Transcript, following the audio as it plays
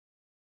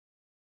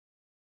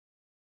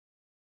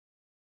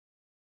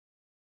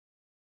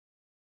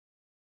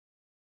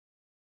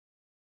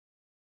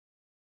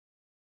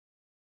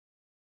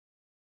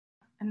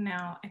And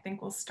now I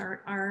think we'll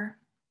start our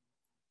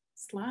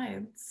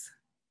slides.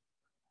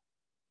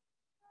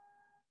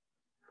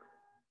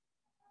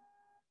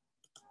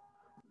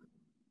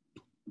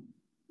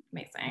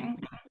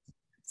 Amazing.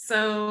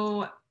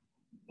 So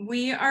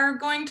we are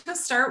going to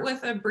start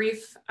with a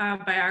brief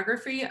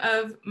biography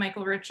of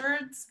Michael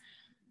Richards.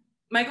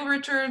 Michael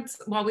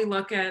Richards, while we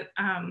look at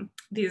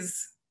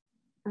these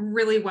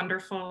really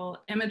wonderful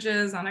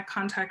images on a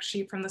contact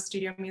sheet from the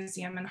Studio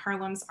Museum in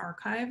Harlem's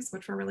archives,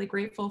 which we're really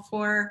grateful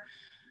for,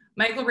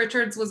 Michael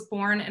Richards was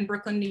born in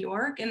Brooklyn, New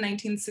York in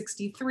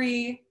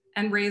 1963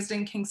 and raised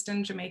in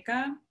Kingston,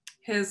 Jamaica.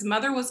 His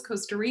mother was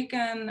Costa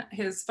Rican,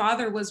 his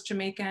father was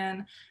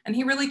Jamaican, and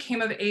he really came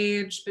of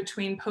age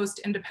between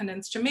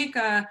post-independence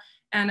Jamaica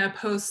and a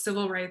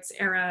post-civil rights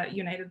era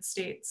United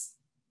States.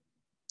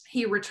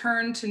 He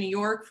returned to New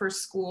York for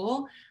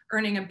school,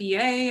 earning a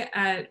BA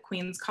at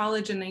Queens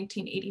College in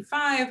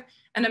 1985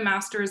 and a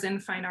master's in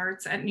fine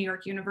arts at New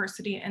York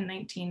University in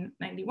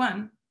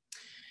 1991.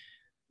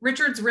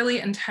 Richards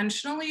really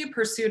intentionally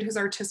pursued his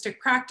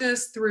artistic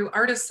practice through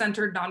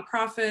artist-centered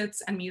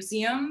nonprofits and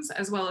museums,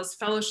 as well as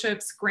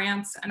fellowships,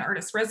 grants, and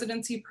artist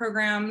residency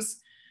programs.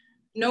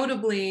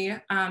 Notably,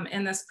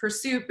 in this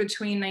pursuit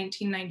between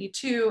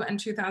 1992 and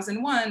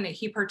 2001,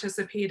 he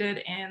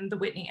participated in the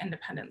Whitney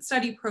Independent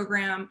Study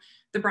Program,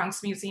 the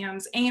Bronx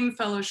Museum's AIM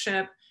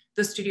Fellowship,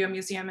 the Studio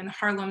Museum in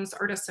Harlem's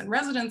Artists in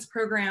Residence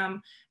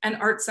Program, and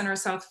Art Center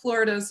South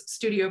Florida's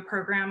studio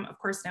program, of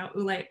course now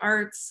Oolite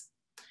Arts.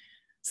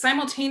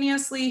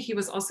 Simultaneously, he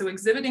was also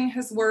exhibiting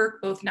his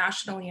work both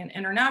nationally and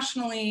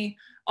internationally,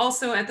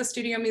 also at the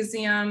Studio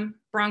Museum,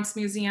 Bronx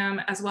Museum,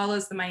 as well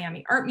as the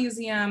Miami Art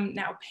Museum,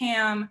 now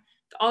PAM,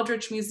 the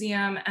Aldrich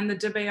Museum, and the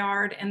De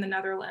Bayard in the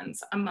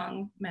Netherlands,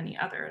 among many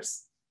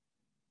others.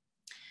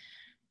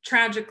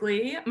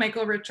 Tragically,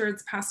 Michael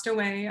Richards passed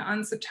away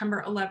on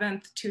September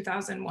 11th,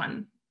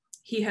 2001.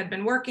 He had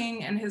been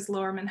working in his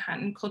Lower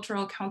Manhattan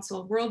Cultural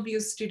Council Worldview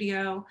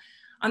studio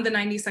on the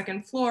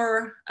 92nd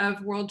floor of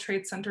World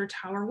Trade Center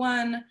Tower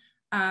 1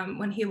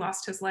 when he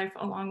lost his life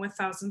along with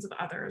thousands of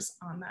others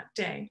on that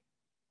day.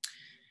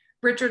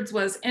 Richards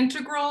was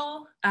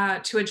integral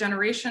to a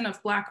generation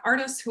of Black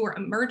artists who were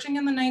emerging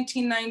in the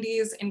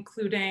 1990s,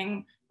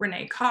 including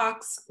Renee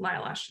Cox,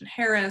 Lyle Ashton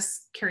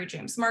Harris, Carrie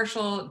James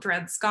Marshall,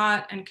 Dred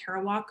Scott, and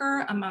Kara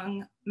Walker,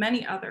 among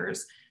many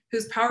others,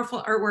 whose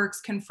powerful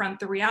artworks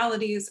confront the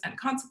realities and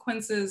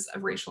consequences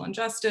of racial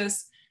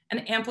injustice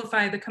and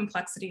amplify the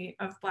complexity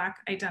of Black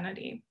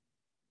identity.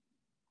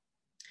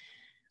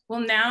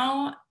 We'll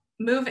now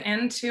move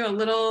into a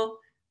little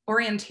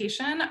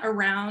orientation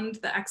around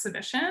the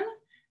exhibition.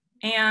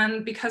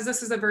 And because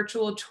this is a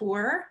virtual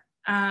tour,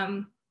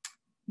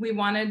 we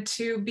wanted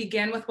to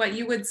begin with what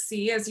you would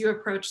see as you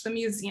approach the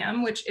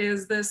museum, which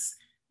is this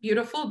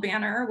beautiful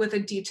banner with a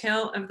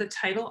detail of the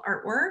title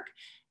artwork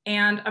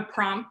and a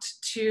prompt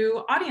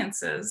to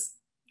audiences.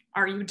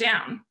 Are you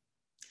down?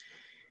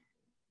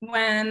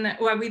 When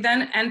we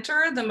then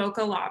enter the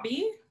MOCA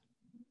lobby,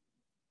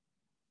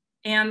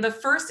 and the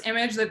first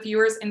image that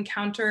viewers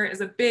encounter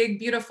is a big,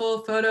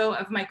 beautiful photo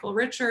of Michael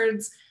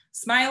Richards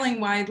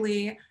smiling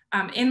widely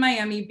in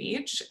Miami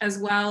Beach, as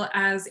well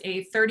as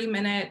a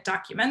 30-minute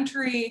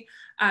documentary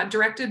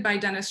directed by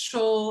Dennis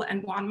Scholl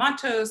and Juan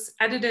Matos,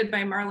 edited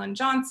by Marlon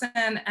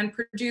Johnson, and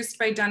produced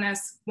by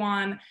Dennis,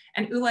 Juan,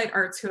 and Oolite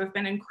Arts, who have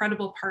been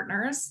incredible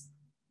partners.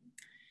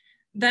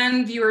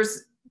 Then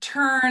viewers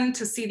turn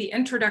to see the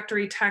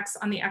introductory text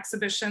on the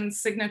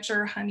exhibition's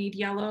signature honeyed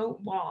yellow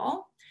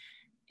wall.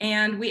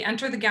 And we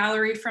enter the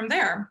gallery from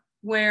there,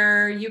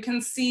 where you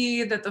can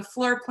see that the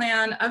floor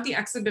plan of the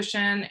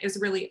exhibition is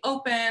really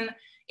open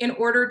in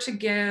order to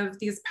give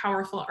these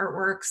powerful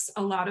artworks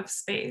a lot of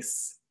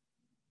space.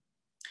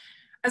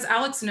 As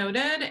Alex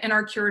noted, in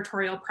our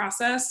curatorial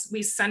process,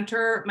 we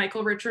center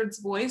Michael Richards'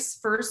 voice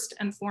first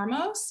and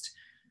foremost.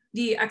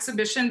 The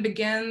exhibition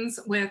begins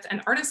with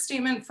an artist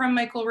statement from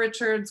Michael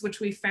Richards, which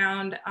we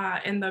found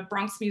in the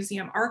Bronx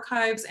Museum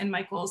archives in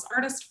Michael's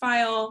artist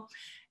file.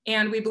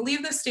 And we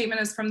believe this statement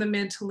is from the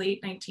mid to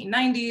late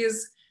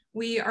 1990s.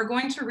 We are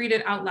going to read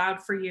it out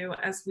loud for you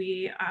as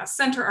we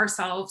center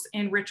ourselves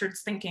in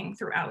Richards' thinking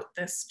throughout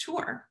this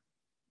tour.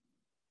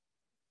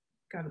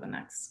 Go to the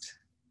next.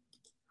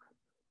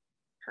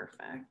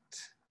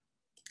 Perfect.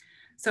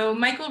 So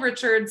Michael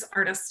Richards'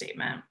 artist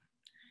statement.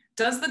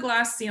 Does the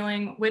glass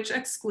ceiling, which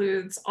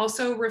excludes,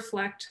 also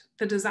reflect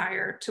the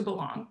desire to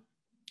belong?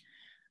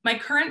 My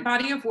current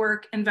body of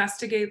work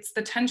investigates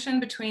the tension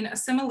between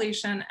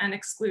assimilation and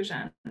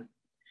exclusion.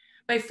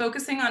 By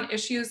focusing on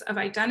issues of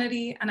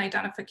identity and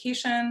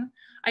identification,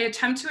 I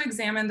attempt to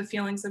examine the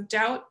feelings of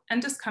doubt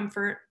and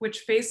discomfort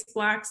which face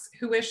Blacks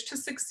who wish to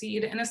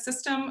succeed in a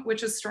system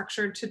which is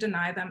structured to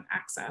deny them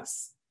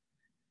access.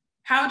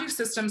 How do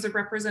systems of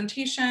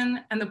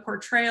representation and the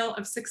portrayal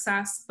of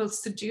success both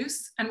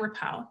seduce and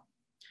repel?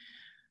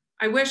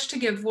 I wish to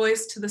give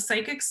voice to the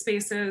psychic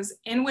spaces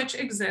in which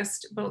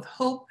exist both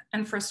hope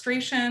and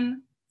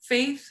frustration,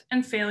 faith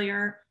and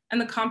failure,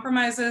 and the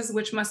compromises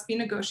which must be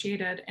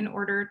negotiated in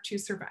order to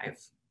survive.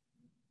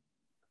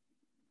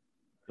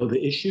 Though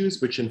the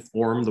issues which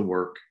inform the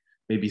work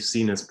may be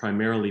seen as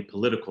primarily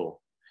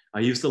political, I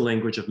use the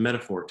language of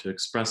metaphor to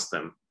express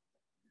them.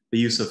 The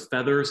use of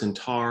feathers and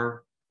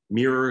tar,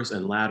 mirrors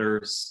and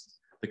ladders,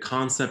 the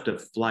concept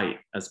of flight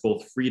as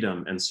both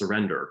freedom and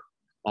surrender,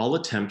 all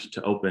attempt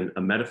to open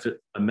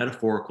a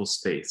metaphorical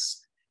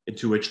space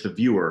into which the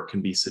viewer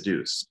can be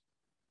seduced.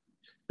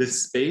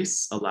 This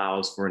space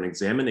allows for an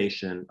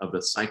examination of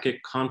the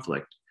psychic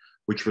conflict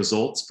which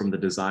results from the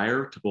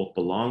desire to both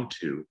belong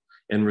to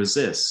and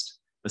resist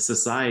a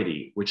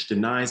society which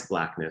denies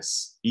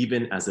Blackness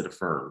even as it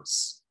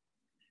affirms.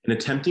 In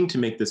attempting to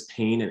make this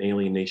pain and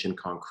alienation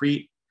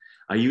concrete,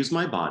 I use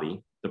my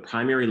body, the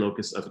primary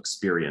locus of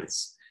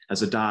experience,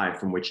 as a die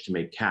from which to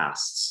make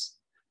casts.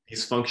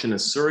 These function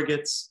as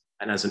surrogates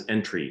and as an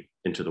entry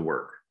into the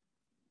work.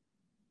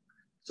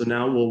 So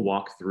now we'll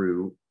walk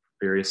through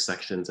various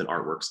sections and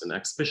artworks in the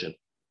exhibition.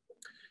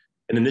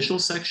 An initial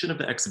section of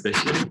the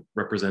exhibition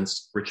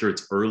represents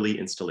Richard's early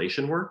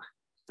installation work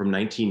from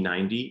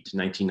 1990 to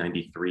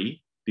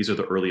 1993. These are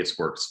the earliest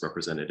works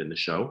represented in the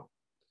show.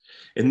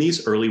 In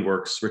these early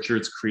works,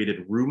 Richards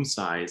created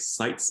room-size,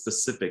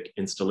 site-specific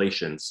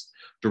installations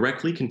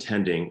directly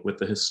contending with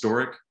the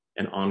historic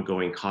and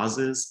ongoing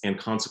causes and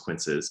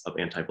consequences of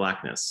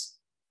anti-Blackness.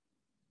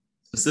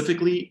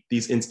 Specifically,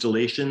 these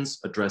installations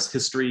address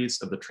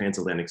histories of the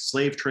transatlantic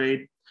slave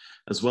trade,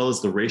 as well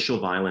as the racial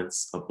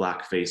violence of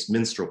blackface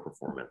minstrel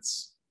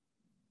performance.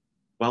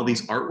 While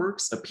these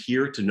artworks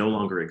appear to no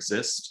longer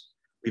exist,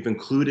 we've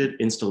included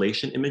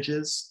installation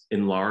images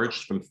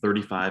enlarged from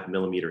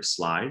 35mm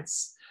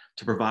slides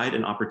to provide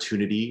an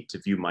opportunity to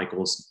view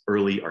Michael's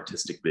early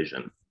artistic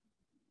vision.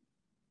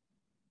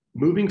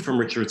 Moving from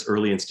Richard's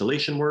early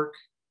installation work,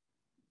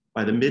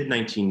 by the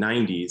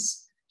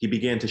mid-1990s, he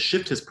began to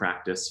shift his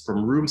practice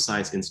from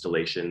room-size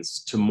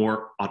installations to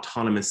more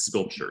autonomous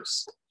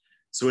sculptures.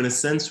 So in a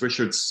sense,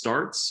 Richard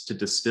starts to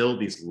distill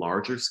these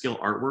larger scale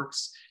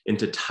artworks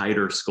into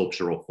tighter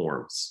sculptural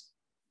forms.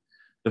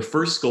 The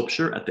first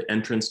sculpture at the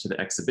entrance to the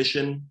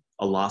exhibition,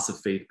 A Loss of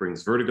Faith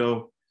Brings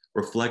Vertigo,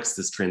 reflects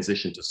this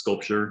transition to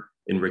sculpture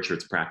in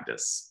Richard's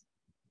practice.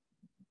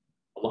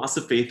 A Loss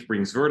of Faith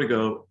Brings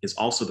Vertigo is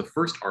also the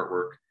first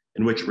artwork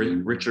in which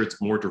Richards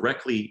more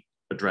directly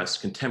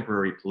addressed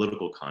contemporary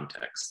political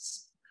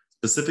contexts,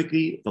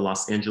 specifically the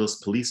Los Angeles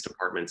Police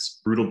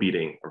Department's brutal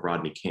beating of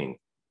Rodney King.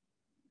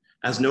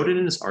 As noted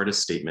in his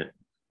artist statement,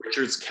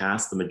 Richards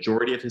cast the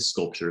majority of his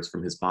sculptures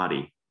from his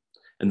body,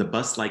 and the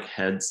bust-like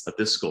heads of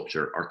this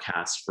sculpture are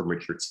cast from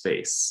Richards'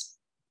 face.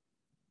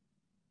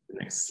 The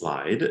next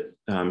slide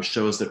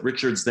shows that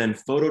Richards then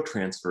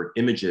photo-transferred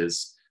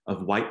images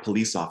of white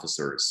police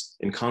officers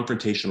in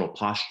confrontational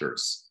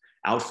postures,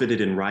 outfitted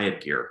in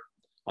riot gear,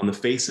 on the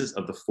faces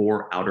of the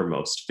four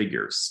outermost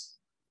figures.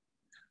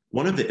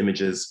 One of the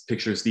images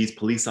pictures these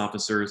police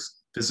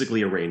officers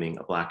physically arraigning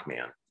a Black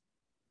man.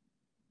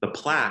 The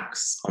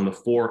plaques on the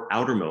four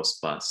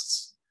outermost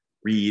busts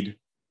read,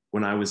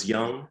 "When I was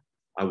young,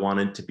 I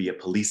wanted to be a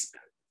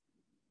policeman."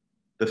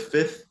 The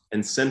fifth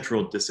and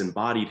central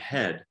disembodied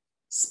head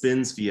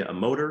spins via a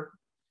motor,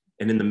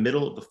 and in the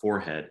middle of the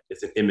forehead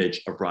is an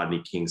image of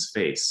Rodney King's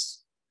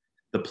face.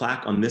 The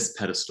plaque on this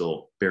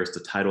pedestal bears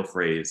the title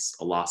phrase,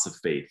 "A Loss of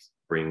Faith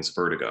Brings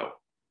Vertigo."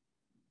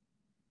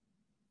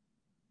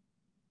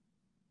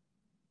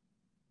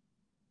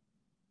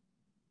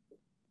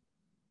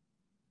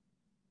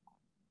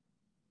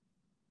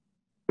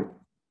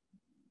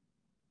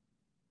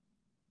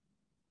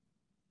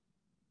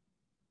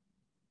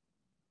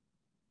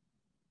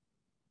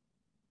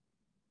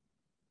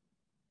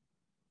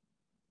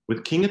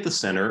 With King at the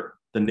center,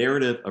 the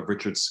narrative of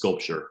Richard's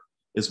sculpture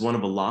is one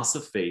of a loss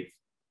of faith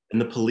in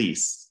the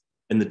police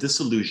and the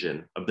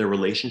disillusion of their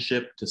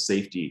relationship to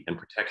safety and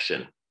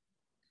protection.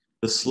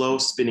 The slow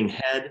spinning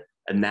head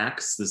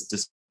enacts this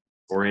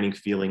disorienting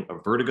feeling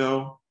of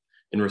vertigo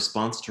in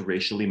response to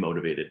racially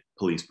motivated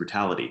police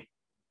brutality.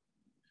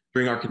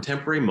 During our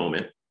contemporary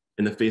moment,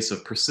 in the face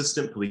of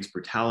persistent police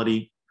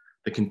brutality,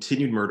 the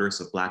continued murders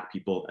of Black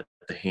people at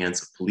the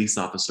hands of police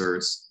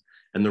officers,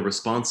 and the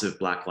responsive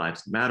Black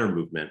Lives Matter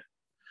movement,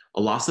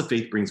 A Loss of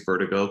Faith Brings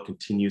Vertigo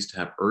continues to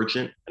have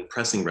urgent and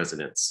pressing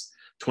resonance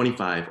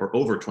 25 or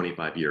over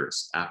 25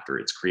 years after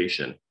its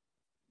creation.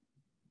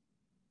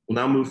 We'll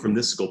now move from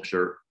this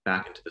sculpture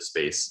back into the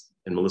space,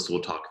 and Melissa will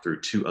talk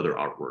through two other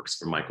artworks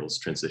from Michael's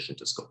transition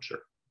to sculpture.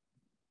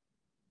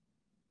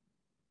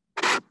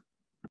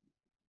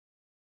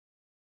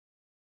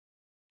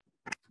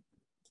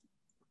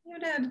 You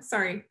did,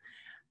 sorry.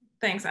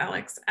 Thanks,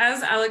 Alex.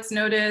 As Alex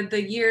noted,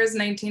 the years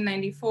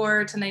 1994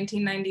 to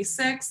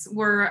 1996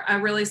 were a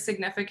really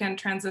significant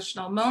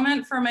transitional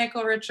moment for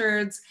Michael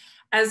Richards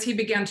as he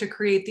began to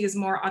create these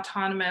more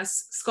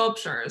autonomous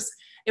sculptures.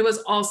 It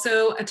was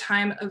also a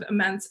time of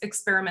immense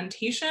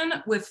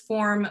experimentation with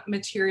form,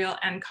 material,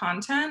 and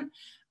content.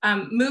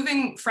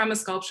 Moving from a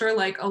sculpture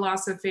like A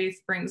Loss of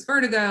Faith Brings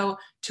Vertigo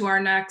to our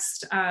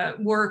next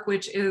work,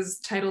 which is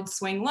titled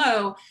Swing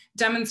Low,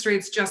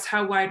 demonstrates just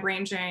how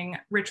wide-ranging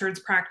Richard's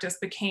practice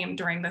became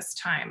during this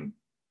time.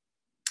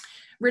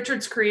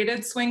 Richards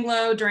created Swing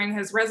Low during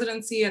his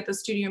residency at the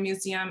Studio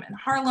Museum in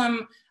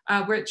Harlem,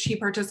 which he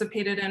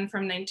participated in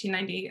from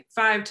 1995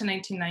 to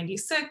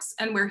 1996,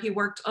 and where he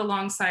worked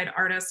alongside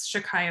artists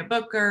Shakaya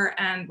Booker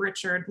and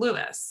Richard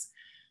Lewis.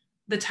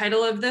 The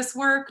title of this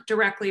work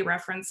directly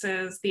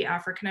references the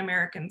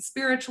African-American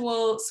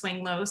spiritual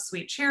Swing Low,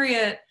 Sweet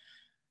Chariot,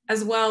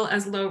 as well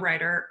as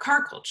lowrider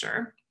car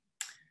culture.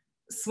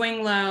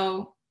 Swing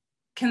Low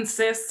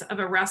consists of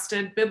a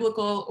rusted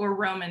biblical or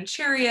Roman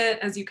chariot,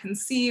 as you can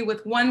see,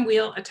 with one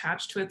wheel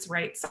attached to its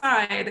right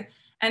side.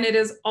 And it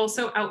is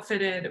also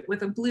outfitted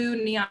with a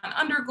blue neon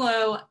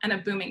underglow and a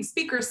booming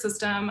speaker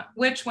system,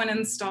 which when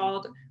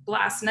installed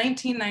blasts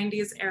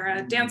 1990s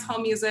era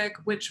dancehall music,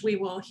 which we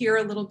will hear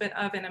a little bit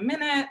of in a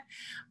minute.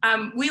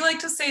 We like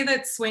to say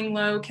that Swing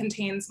Low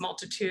contains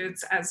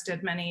multitudes, as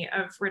did many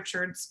of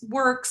Richard's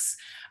works,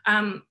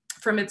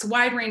 from its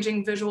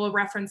wide-ranging visual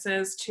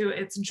references to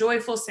its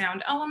joyful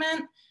sound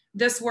element.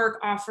 This work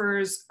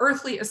offers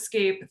earthly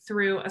escape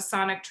through a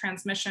sonic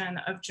transmission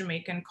of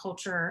Jamaican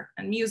culture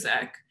and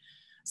music.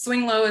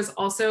 Swing Low is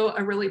also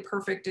a really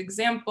perfect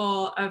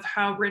example of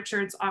how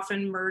Richards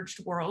often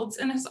merged worlds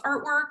in his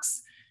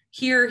artworks.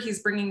 Here,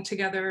 he's bringing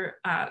together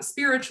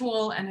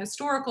spiritual and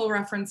historical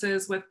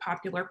references with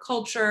popular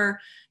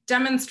culture,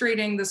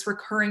 demonstrating this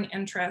recurring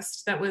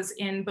interest that was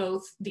in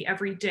both the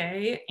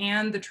everyday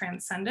and the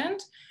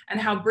transcendent, and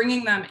how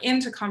bringing them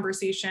into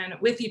conversation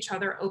with each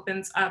other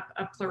opens up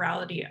a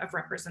plurality of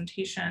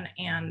representation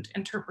and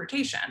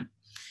interpretation.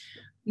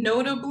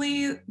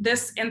 Notably,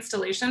 this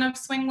installation of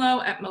Swing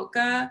Low at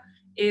MOCA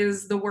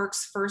is the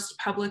work's first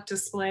public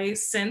display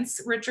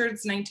since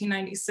Richard's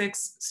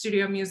 1996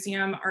 Studio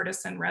Museum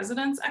Artists in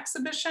Residence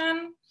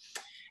exhibition.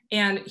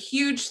 And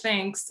huge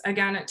thanks,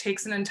 again, it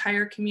takes an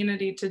entire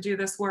community to do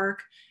this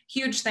work.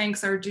 Huge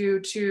thanks are due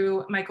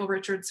to Michael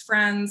Richards'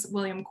 friends,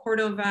 William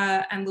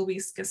Cordova and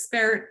Luis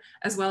Gispert,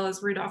 as well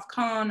as Rudolph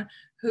Kahn,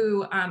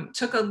 who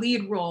took a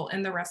lead role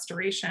in the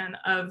restoration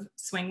of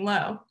Swing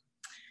Low.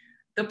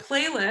 The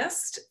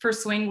playlist for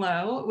Swing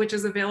Low, which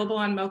is available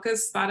on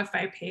MOCA's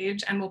Spotify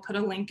page, and we'll put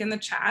a link in the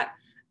chat,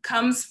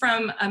 comes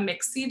from a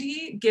mix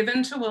CD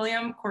given to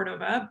William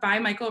Cordova by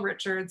Michael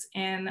Richards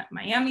in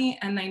Miami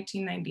in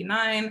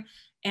 1999.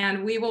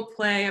 And we will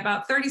play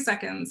about 30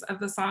 seconds of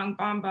the song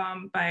Bomb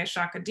Bomb by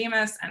Shaka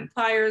Demus and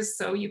Pliers,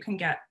 so you can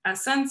get a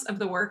sense of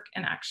the work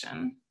in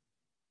action.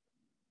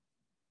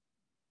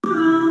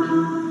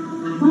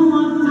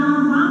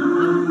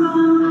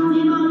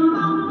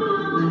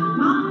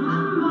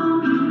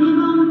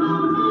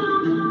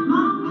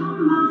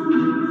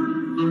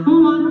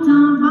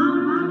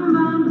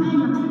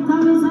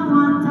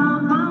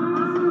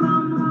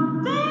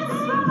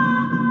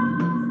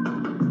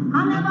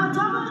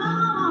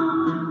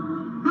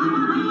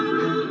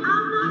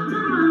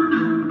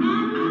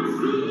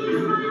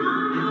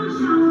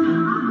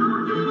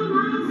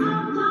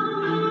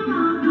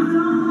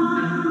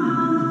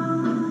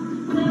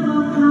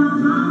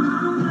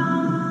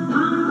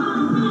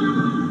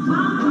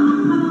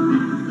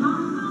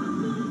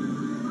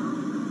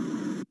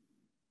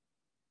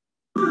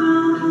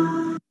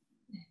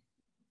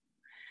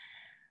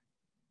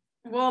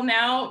 We'll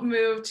now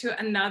move to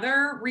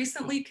another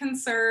recently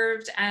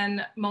conserved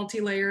and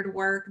multi-layered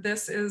work.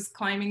 This is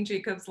Climbing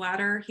Jacob's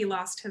Ladder, He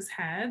Lost His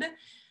Head.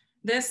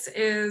 This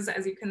is,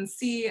 as you can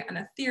see, an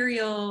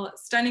ethereal,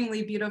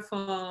 stunningly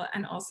beautiful,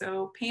 and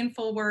also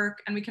painful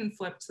work. And we can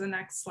flip to the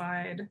next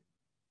slide,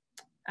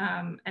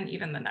 and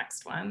even the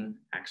next one,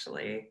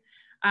 actually.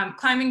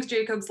 Climbing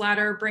Jacob's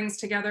Ladder brings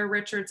together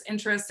Richard's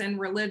interest in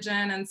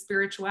religion and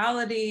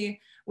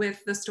spirituality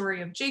with the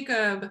story of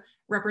Jacob,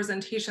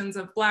 representations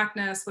of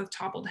Blackness with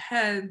toppled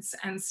heads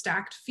and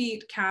stacked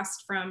feet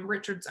cast from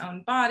Richard's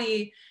own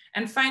body,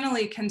 and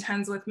finally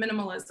contends with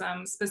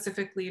minimalism,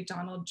 specifically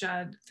Donald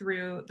Judd,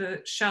 through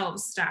the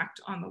shelves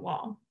stacked on the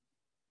wall.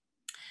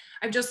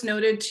 I've just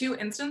noted two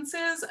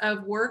instances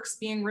of works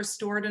being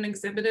restored and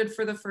exhibited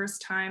for the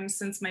first time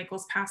since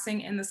Michael's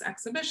passing in this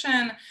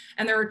exhibition,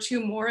 and there are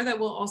two more that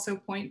we'll also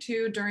point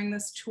to during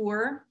this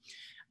tour.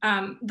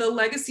 The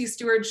legacy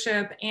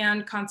stewardship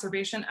and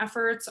conservation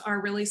efforts are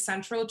really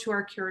central to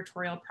our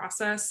curatorial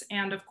process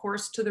and of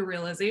course to the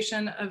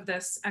realization of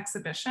this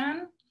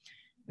exhibition.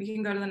 We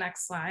can go to the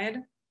next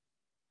slide.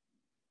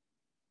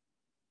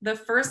 The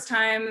first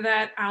time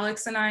that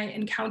Alex and I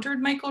encountered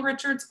Michael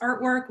Richards'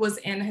 artwork was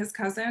in his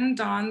cousin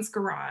Don's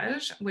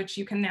garage, which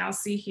you can now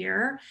see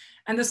here.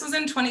 And this was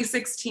in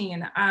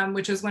 2016,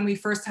 which is when we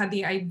first had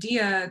the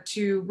idea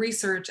to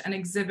research and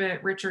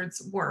exhibit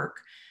Richards'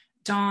 work.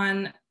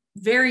 Dawn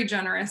very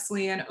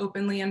generously and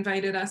openly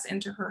invited us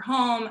into her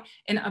home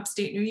in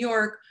upstate New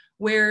York,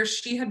 where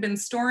she had been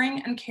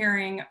storing and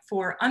caring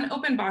for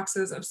unopened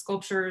boxes of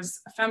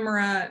sculptures,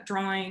 ephemera,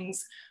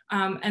 drawings,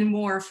 and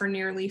more for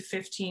nearly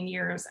 15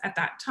 years at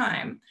that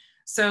time.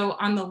 So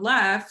on the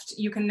left,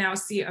 you can now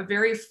see a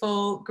very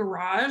full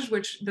garage,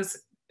 which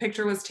this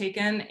picture was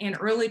taken in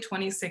early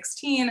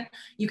 2016.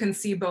 You can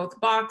see both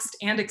boxed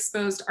and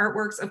exposed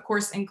artworks, of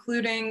course,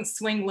 including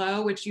Swing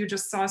Low, which you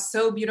just saw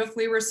so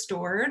beautifully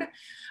restored.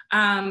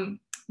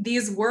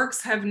 these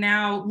works have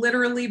now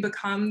literally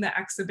become the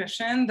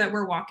exhibition that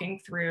we're walking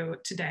through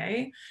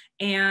today.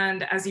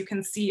 And as you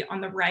can see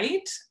on the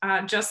right,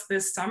 just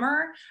this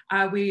summer,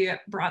 we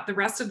brought the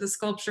rest of the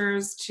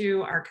sculptures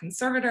to our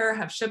conservator,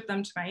 have shipped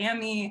them to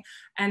Miami,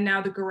 and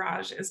now the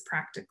garage is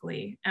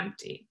practically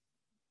empty.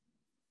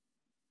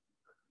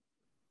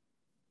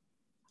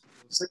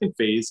 The second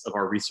phase of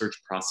our research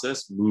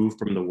process moved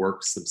from the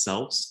works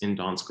themselves in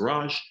Don's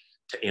garage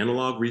to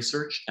analog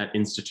research at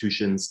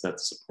institutions that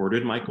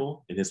supported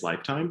Michael in his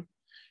lifetime,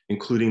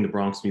 including the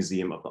Bronx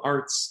Museum of the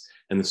Arts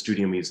and the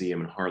Studio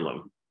Museum in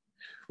Harlem.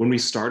 When we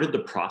started the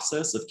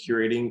process of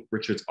curating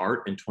Richard's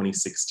art in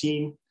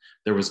 2016,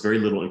 there was very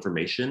little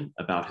information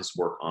about his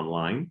work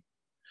online.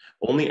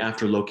 Only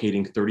after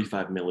locating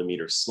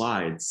 35mm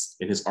slides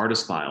in his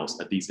artist files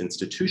at these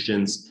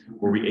institutions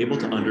were we able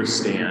to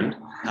understand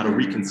how to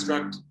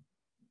reconstruct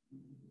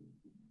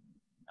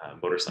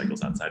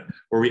motorcycles outside.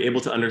 Were we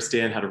able to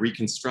understand how to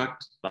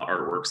reconstruct the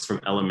artworks from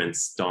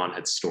elements Dawn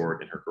had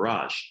stored in her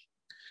garage?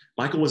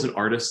 Michael was an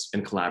artist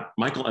and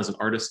Michael as an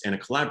artist and a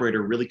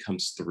collaborator really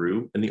comes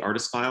through in the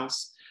artist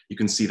files. You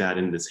can see that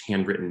in this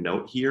handwritten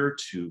note here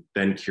to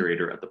then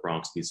curator at the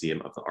Bronx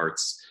Museum of the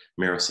Arts,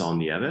 Marisol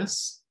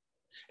Nieves.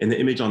 In the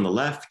image on the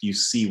left, you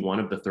see one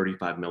of the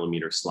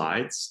 35mm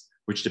slides,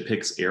 which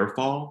depicts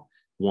airfall.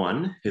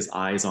 One, his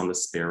eyes on the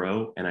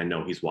sparrow, and I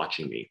know he's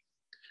watching me.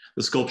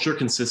 The sculpture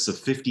consists of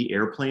 50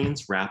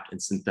 airplanes wrapped in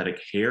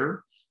synthetic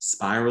hair,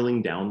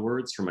 spiraling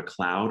downwards from a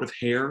cloud of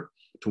hair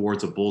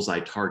towards a bullseye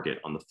target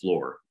on the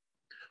floor.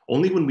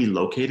 Only when we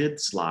located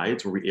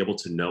slides were we able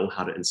to know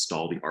how to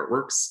install the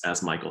artworks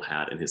as Michael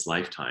had in his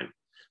lifetime.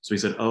 So he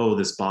said, oh,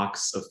 this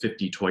box of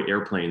 50 toy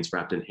airplanes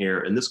wrapped in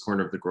hair in this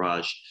corner of the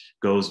garage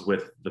goes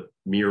with the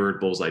mirrored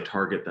bullseye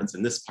target that's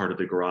in this part of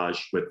the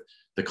garage with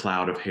the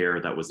cloud of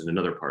hair that was in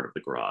another part of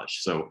the garage.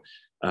 So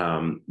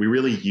we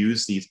really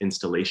use these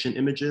installation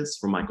images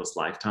from Michael's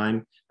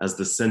lifetime as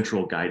the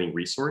central guiding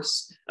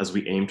resource as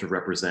we aim to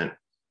represent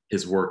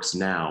his works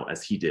now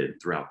as he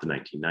did throughout the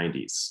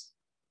 1990s.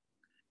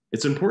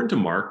 It's important to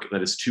mark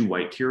that as two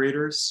white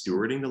curators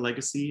stewarding the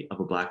legacy of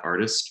a Black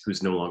artist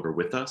who's no longer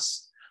with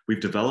us, we've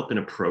developed an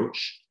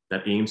approach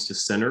that aims to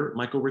center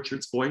Michael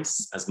Richards'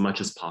 voice as much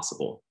as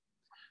possible.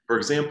 For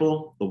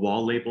example, the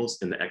wall labels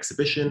in the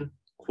exhibition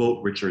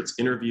quote Richards'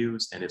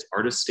 interviews and his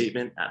artist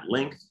statement at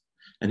length,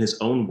 and his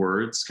own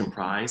words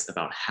comprise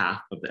about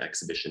half of the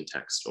exhibition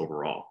text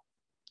overall.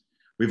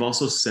 We've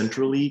also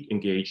centrally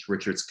engaged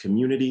Richards'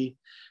 community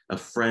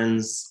of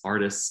friends,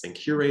 artists, and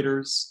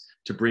curators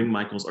to bring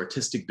Michael's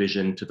artistic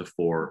vision to the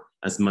fore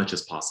as much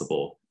as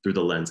possible through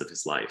the lens of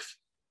his life.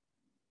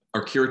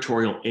 Our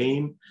curatorial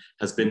aim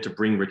has been to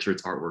bring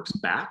Richards' artworks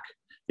back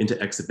into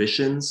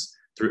exhibitions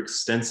through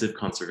extensive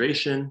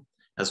conservation,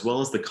 as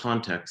well as the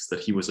context that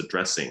he was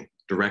addressing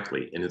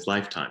directly in his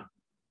lifetime.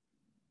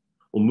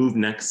 We'll move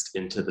next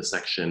into the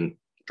section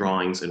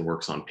Drawings and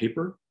Works on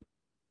Paper.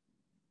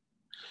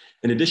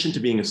 In addition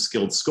to being a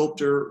skilled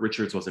sculptor,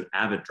 Richards was an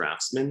avid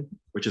draftsman,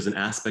 which is an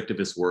aspect of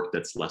his work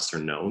that's lesser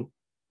known.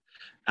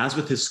 As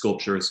with his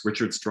sculptures,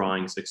 Richards'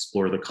 drawings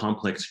explore the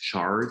complex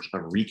charge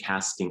of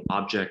recasting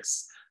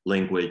objects,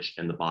 language,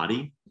 and the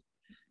body.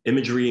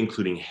 Imagery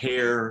including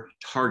hair,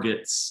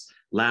 targets,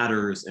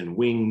 ladders, and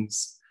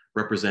wings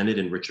represented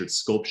in Richards'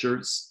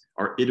 sculptures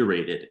are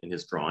iterated in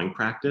his drawing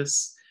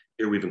practice.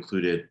 Here we've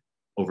included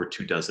over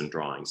 24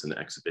 drawings in the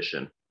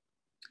exhibition.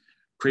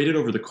 Created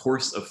over the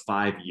course of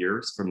 5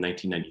 years from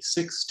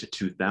 1996 to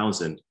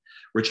 2000,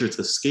 Richards'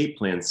 Escape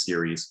Plan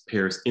series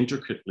pairs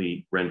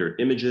intricately rendered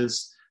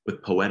images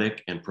with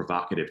poetic and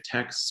provocative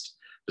text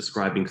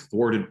describing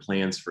thwarted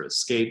plans for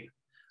escape,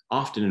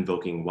 often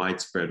invoking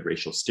widespread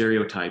racial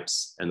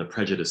stereotypes and the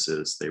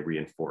prejudices they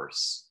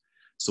reinforce.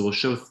 So we'll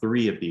show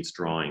 3 of these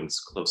drawings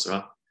closer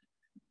up.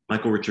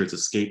 Michael Richards'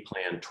 Escape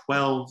Plan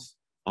 12,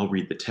 I'll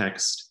read the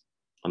text.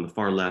 On the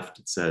far left,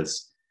 it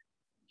says,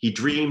 "He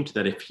dreamed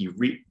that if he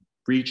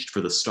reached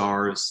for the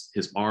stars,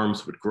 his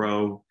arms would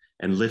grow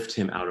and lift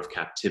him out of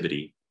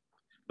captivity.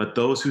 But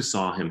those who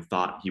saw him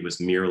thought he was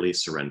merely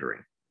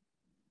surrendering."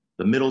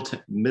 The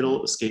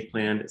middle escape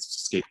plan is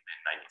Escape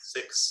Plan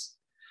 96,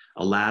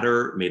 a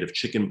ladder made of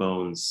chicken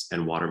bones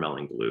and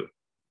watermelon glue.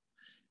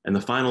 And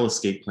the final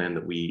escape plan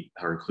that we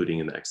are including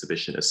in the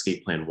exhibition,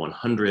 Escape Plan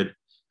 100,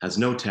 has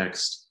no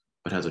text,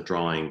 but has a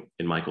drawing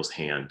in Michael's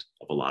hand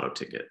of a lotto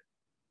ticket.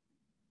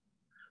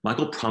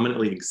 Michael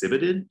prominently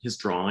exhibited his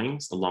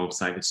drawings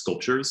alongside his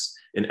sculptures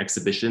in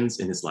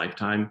exhibitions in his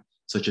lifetime,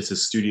 such as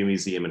his Studio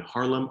Museum in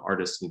Harlem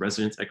Artist in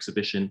Residence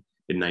exhibition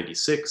in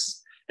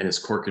 '96 and his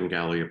Corcoran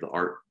Gallery of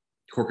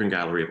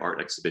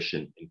Art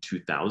exhibition in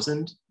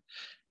 2000.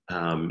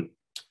 The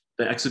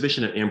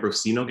exhibition at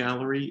Ambrosino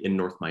Gallery in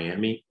North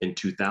Miami in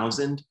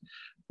 2000,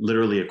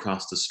 literally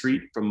across the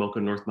street from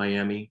MOCA North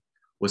Miami,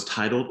 was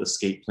titled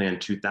Escape Plan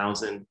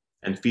 2000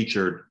 and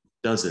featured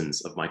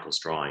dozens of Michael's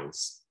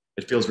drawings.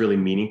 It feels really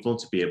meaningful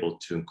to be able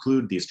to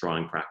include this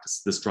drawing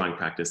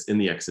practice in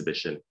the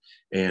exhibition.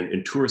 And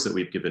in tours that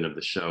we've given of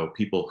the show,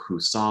 people who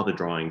saw the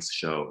drawings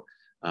show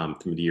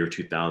from the year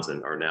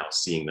 2000 are now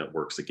seeing that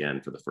works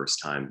again for the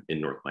first time in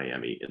North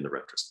Miami in the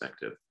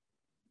retrospective.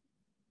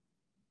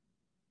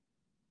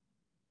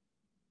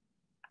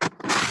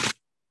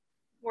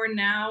 We're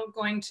now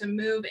going to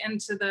move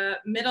into the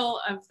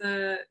middle of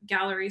the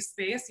gallery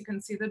space. You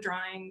can see the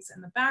drawings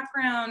in the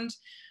background.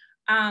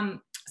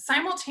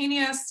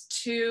 Simultaneous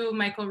to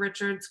Michael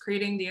Richards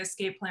creating the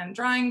Escape Plan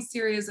drawing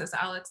series, as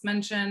Alex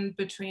mentioned,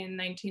 between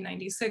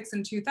 1996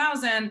 and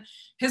 2000,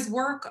 his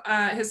work,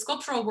 his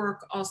sculptural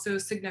work also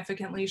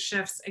significantly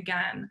shifts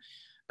again.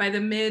 By the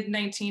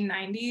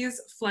mid-1990s,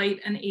 flight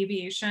and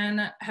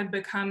aviation had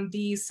become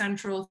the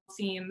central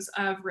themes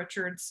of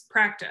Richards'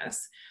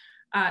 practice.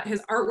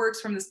 His artworks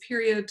from this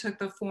period took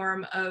the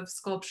form of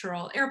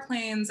sculptural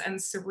airplanes and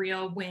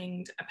surreal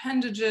winged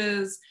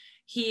appendages.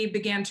 He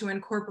began to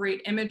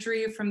incorporate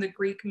imagery from the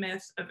Greek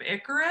myth of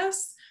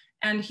Icarus,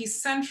 and he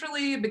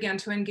centrally began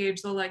to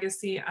engage the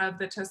legacy of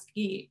the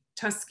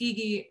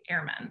Tuskegee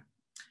Airmen.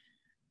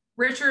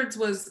 Richards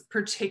was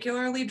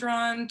particularly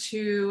drawn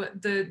to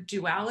the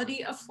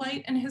duality of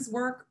flight in his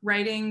work,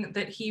 writing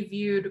that he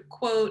viewed,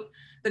 quote,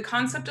 the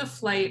concept of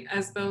flight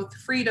as both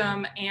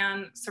freedom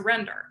and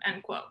surrender,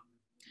 end quote.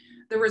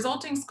 The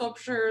resulting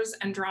sculptures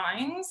and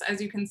drawings,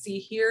 as you can see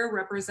here,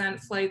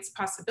 represent flight's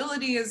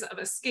possibilities of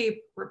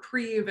escape,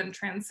 reprieve, and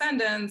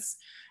transcendence,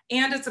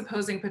 and its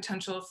opposing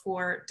potential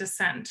for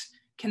descent,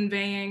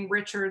 conveying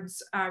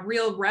Richards'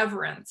 real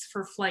reverence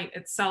for flight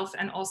itself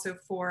and also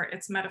for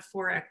its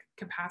metaphoric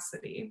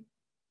capacity.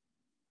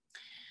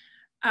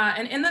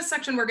 And in this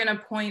section, we're going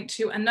to point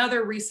to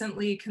another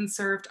recently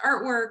conserved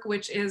artwork,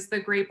 which is the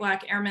Great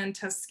Black Airman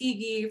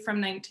Tuskegee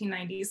from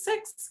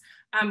 1996.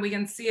 We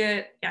can see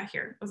it, yeah,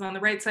 here. It was on the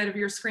right side of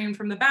your screen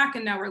from the back,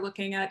 and now we're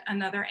looking at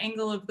another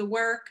angle of the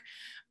work.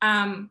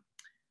 I'm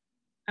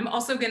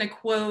also going to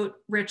quote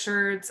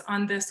Richards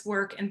on this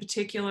work in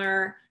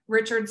particular.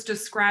 Richards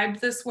described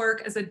this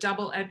work as a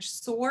double-edged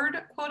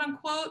sword, quote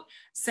unquote,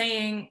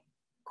 saying,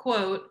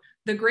 quote,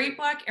 the Great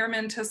Black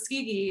Airman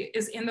Tuskegee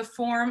is in the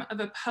form of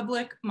a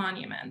public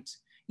monument.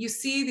 You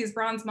see these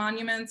bronze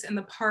monuments in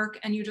the park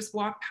and you just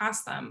walk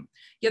past them,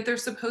 yet they're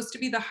supposed to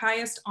be the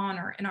highest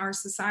honor in our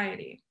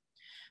society.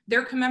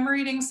 They're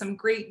commemorating some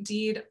great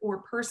deed or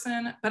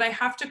person, but I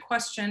have to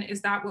question,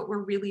 is that what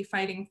we're really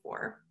fighting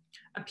for?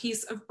 A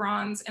piece of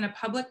bronze in a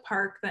public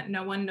park that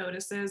no one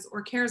notices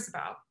or cares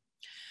about.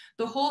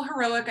 The whole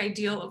heroic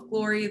ideal of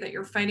glory that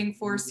you're fighting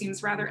for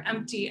seems rather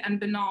empty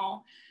and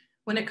banal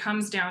when it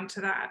comes down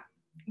to that.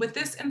 With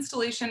this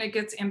installation, it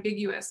gets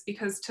ambiguous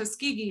because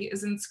Tuskegee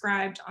is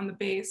inscribed on the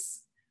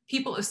base.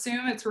 People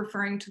assume it's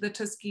referring to the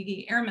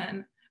Tuskegee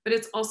Airmen, but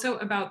it's also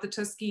about the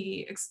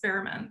Tuskegee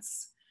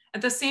experiments.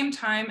 At the same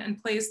time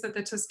and place that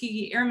the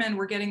Tuskegee Airmen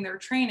were getting their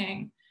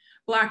training,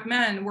 Black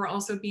men were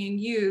also being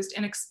used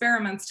in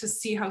experiments to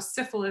see how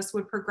syphilis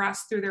would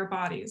progress through their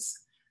bodies.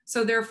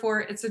 So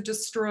therefore, it's a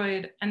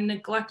destroyed and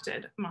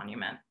neglected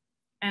monument,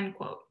 end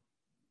quote.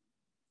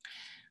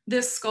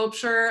 This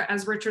sculpture,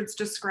 as Richards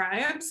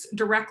describes,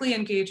 directly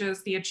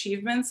engages the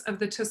achievements of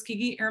the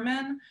Tuskegee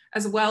Airmen,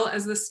 as well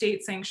as the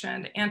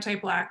state-sanctioned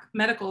anti-Black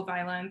medical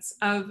violence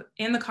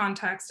in the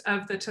context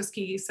of the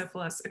Tuskegee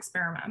syphilis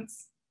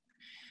experiments.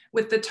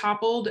 With the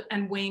toppled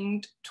and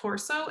winged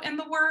torso in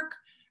the work,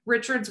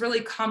 Richards really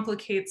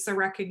complicates the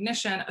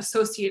recognition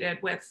associated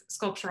with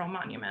sculptural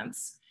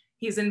monuments.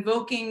 He's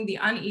invoking the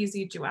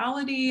uneasy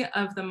duality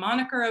of the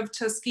moniker of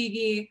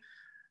Tuskegee.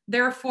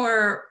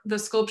 Therefore, the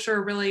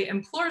sculpture really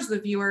implores the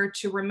viewer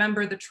to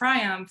remember the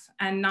triumph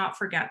and not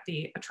forget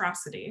the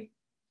atrocity.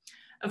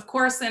 Of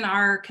course, in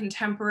our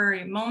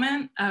contemporary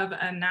moment of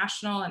a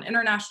national and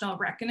international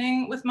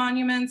reckoning with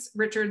monuments,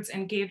 Richards'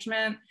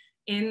 engagement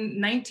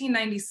in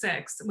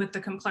 1996 with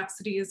the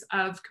complexities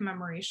of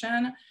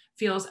commemoration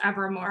feels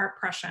ever more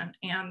prescient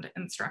and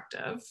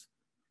instructive.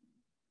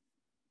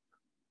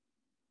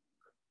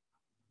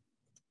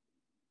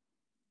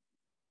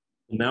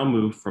 We'll now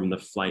move from the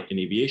flight and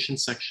aviation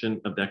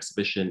section of the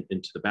exhibition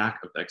into the back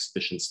of the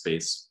exhibition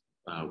space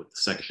with the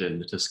section,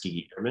 the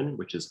Tuskegee Airmen,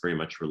 which is very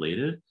much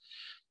related.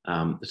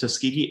 The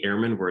Tuskegee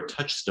Airmen were a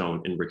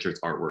touchstone in Richards'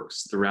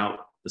 artworks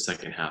throughout the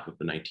second half of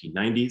the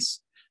 1990s.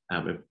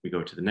 If we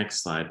go to the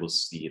next slide, we'll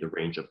see the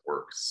range of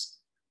works.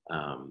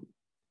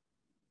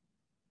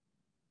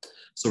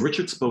 So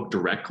Richard spoke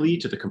directly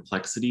to the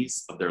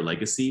complexities of their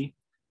legacy,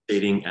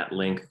 stating at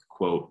length,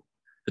 quote,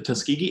 the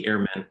Tuskegee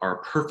Airmen are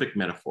a perfect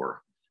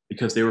metaphor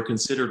because they were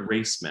considered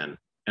race men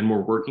and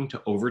were working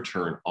to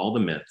overturn all the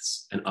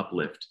myths and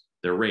uplift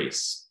their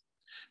race.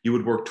 You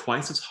would work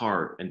twice as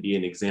hard and be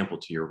an example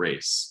to your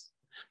race.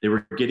 They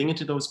were getting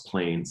into those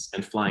planes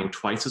and flying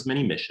twice as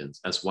many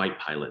missions as white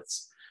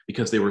pilots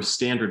because they were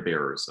standard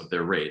bearers of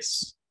their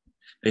race.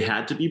 They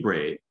had to be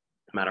brave,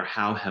 no matter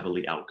how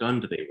heavily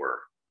outgunned they were.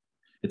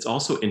 It's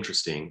also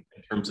interesting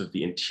in terms of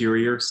the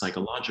interior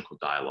psychological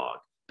dialogue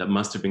that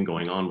must have been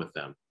going on with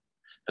them,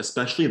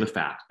 especially the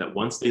fact that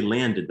once they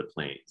landed the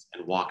planes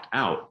and walked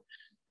out,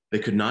 they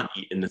could not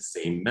eat in the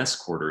same mess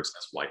quarters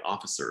as white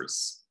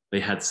officers. They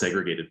had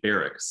segregated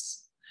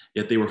barracks,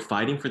 yet they were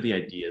fighting for the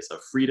ideas of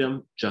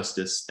freedom,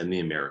 justice, and the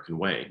American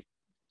way.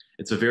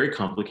 It's a very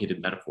complicated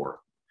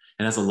metaphor.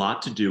 It has a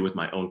lot to do with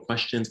my own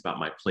questions about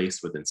my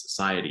place within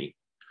society,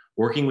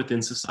 working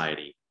within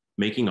society,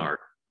 making art,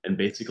 and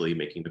basically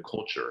making the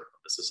culture of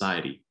the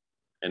society,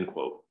 end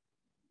quote.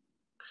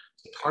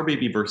 So Tar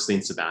Baby vs.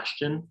 St.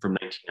 Sebastian from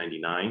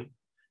 1999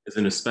 is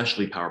an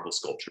especially powerful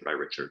sculpture by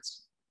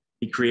Richards.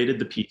 He created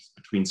the piece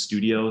between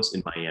studios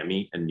in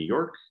Miami and New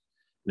York.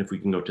 And if we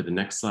can go to the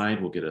next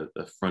slide, we'll get a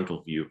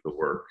frontal view of the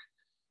work.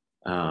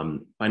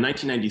 By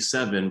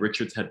 1997,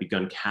 Richards had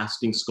begun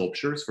casting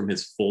sculptures from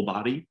his full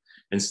body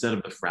instead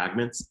of the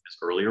fragments of his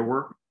earlier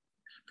work.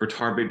 For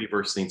Tar Baby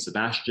vs. St.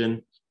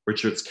 Sebastian,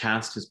 Richards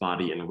cast his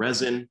body in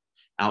resin,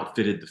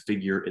 outfitted the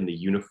figure in the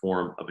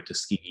uniform of a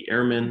Tuskegee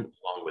Airman,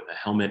 along with a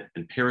helmet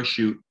and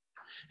parachute,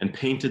 and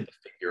painted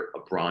the figure a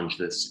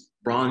bronze-ish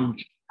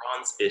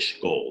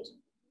gold.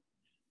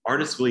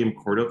 Artist William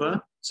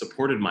Cordova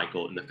supported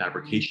Michael in the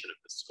fabrication of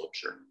this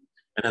sculpture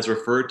and has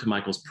referred to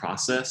Michael's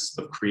process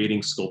of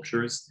creating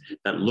sculptures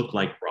that look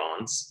like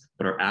bronze,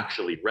 but are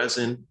actually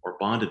resin or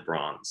bonded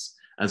bronze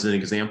as an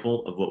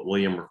example of what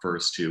William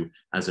refers to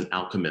as an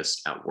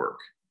alchemist at work.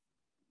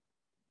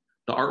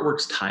 The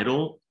artwork's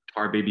title,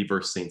 Tar Baby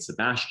vs. St.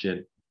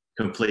 Sebastian,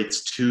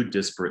 conflates two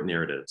disparate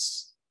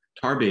narratives.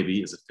 Tar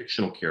Baby is a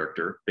fictional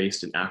character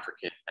based in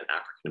African and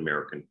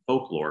African-American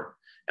folklore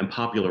and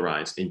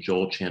popularized in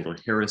Joel Chandler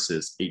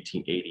Harris's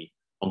 1880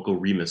 Uncle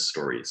Remus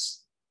stories.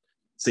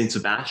 St.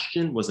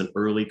 Sebastian was an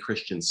early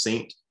Christian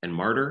saint and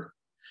martyr.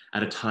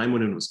 At a time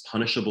when it was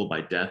punishable by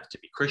death to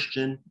be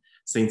Christian,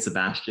 St.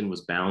 Sebastian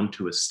was bound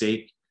to a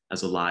stake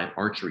as a live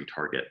archery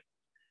target.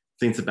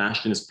 St.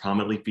 Sebastian is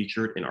prominently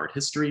featured in art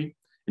history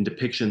in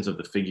depictions of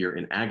the figure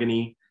in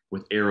agony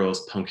with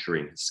arrows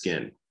puncturing his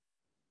skin.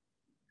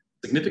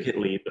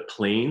 Significantly, the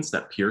planes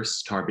that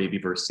pierce Tar Baby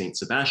vs. St.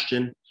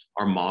 Sebastian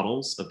are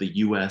models of the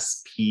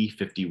US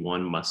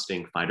P-51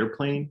 Mustang fighter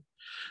plane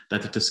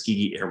that the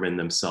Tuskegee Airmen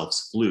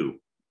themselves flew.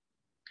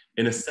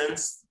 In a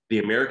sense, the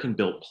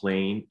American-built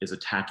plane is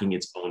attacking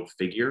its own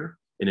figure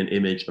in an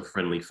image of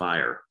friendly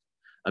fire,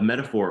 a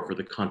metaphor for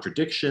the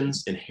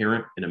contradictions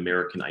inherent in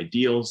American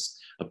ideals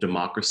of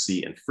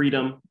democracy and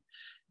freedom,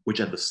 which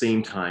at the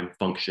same time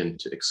function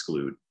to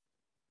exclude.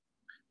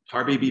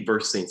 Tar Baby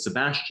vs. St.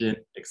 Sebastian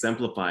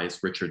exemplifies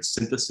Richards'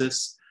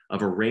 synthesis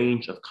of a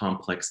range of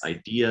complex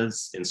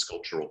ideas in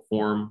sculptural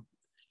form.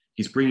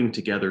 He's bringing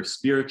together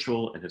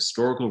spiritual and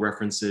historical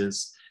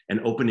references and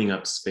opening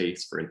up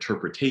space for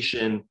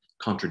interpretation,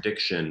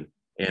 contradiction,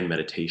 and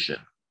meditation.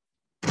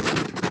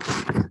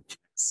 Next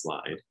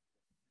slide.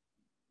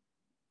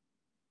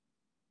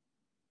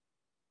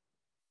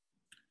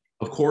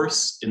 Of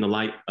course, in the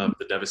light of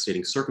the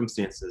devastating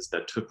circumstances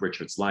that took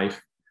Richards'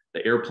 life,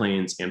 the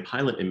airplanes and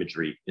pilot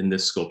imagery in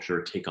this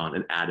sculpture take on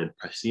an added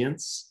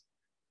prescience.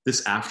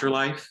 This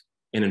afterlife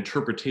and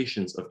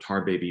interpretations of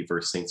Tar Baby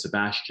vs. St.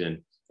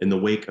 Sebastian in the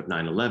wake of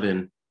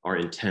 9/11 are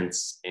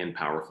intense and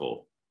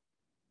powerful.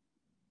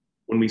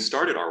 When we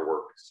started our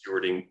work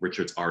stewarding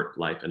Richards' art,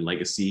 life, and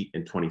legacy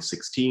in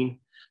 2016,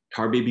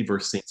 Tar Baby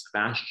vs. St.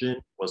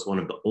 Sebastian was one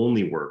of the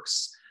only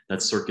works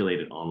that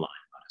circulated online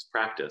about his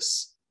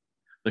practice.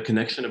 The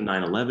connection of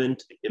 9/11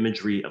 to the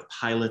imagery of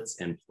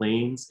pilots and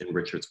planes in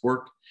Richards'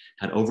 work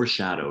had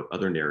overshadowed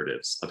other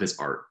narratives of his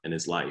art and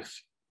his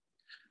life.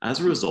 As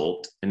a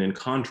result, and in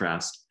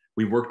contrast,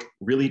 we worked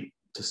really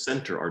to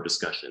center our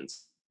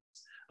discussions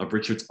of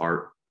Richards'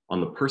 art on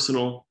the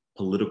personal,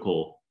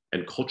 political,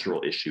 and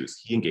cultural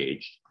issues he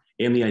engaged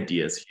and the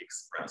ideas he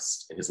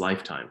expressed in his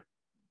lifetime.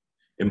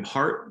 In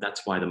part,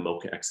 that's why the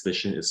MOCA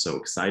exhibition is so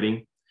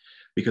exciting,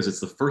 because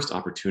it's the first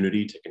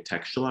opportunity to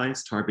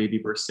contextualize Tar Baby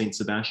vs. St.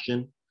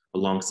 Sebastian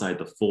alongside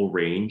the full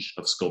range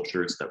of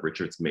sculptures that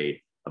Richards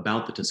made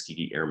about the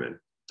Tuskegee Airmen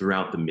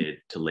throughout the mid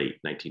to late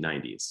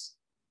 1990s.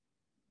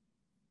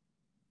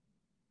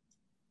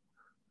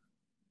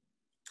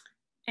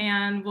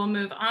 And we'll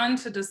move on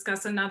to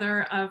discuss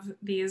another of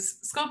these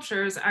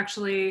sculptures.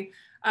 Actually,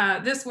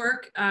 this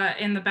work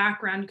in the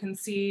background, you can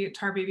see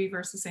Tar Baby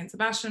vs. St.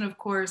 Sebastian, of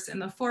course. In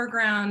the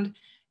foreground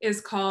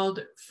is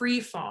called Free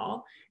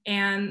Fall.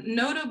 And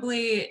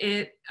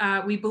notably,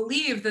 we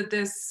believe that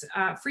this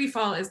Free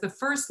Fall is the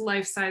first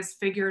life-size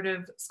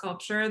figurative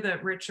sculpture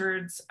that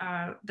Richards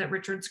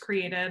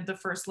created, the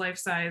first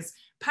life-size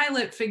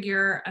pilot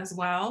figure as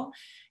well.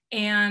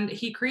 And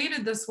he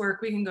created this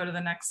work, we can go to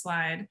the next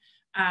slide,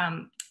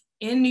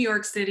 in New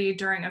York City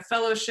during a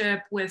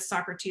fellowship with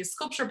Socrates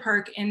Sculpture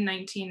Park in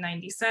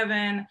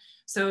 1997.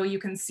 So you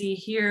can see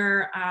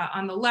here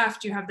on the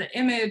left, you have the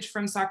image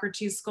from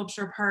Socrates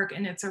Sculpture Park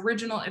in its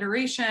original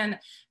iteration.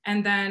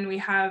 And then we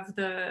have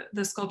the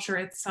sculpture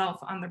itself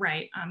on the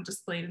right,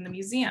 displayed in the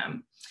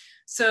museum.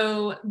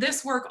 So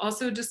this work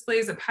also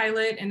displays a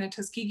pilot in a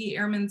Tuskegee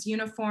Airman's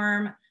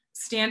uniform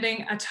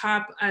standing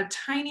atop a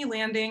tiny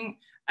landing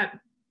at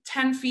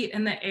 10 feet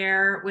in the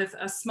air with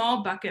a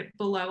small bucket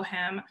below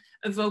him,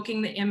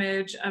 evoking the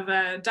image of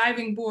a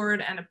diving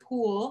board and a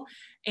pool.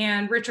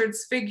 And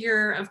Richards'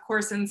 figure, of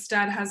course,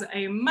 instead has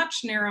a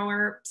much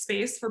narrower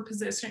space for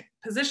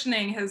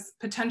positioning his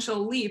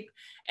potential leap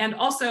and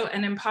also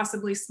an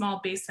impossibly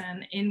small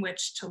basin in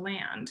which to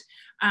land.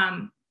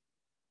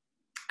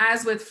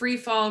 As with Free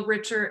Fall,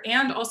 Richard,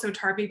 and also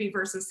Tar Baby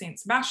versus St.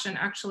 Sebastian,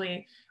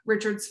 actually,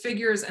 Richard's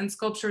figures and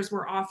sculptures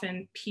were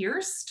often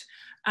pierced.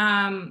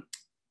 And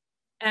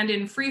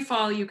in Free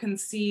Fall, you can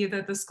see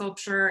that the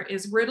sculpture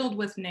is riddled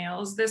with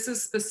nails. This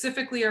is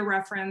specifically a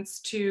reference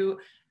to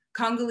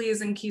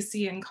Congolese and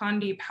Kisi and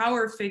Kondi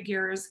power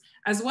figures,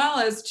 as well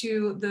as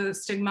to the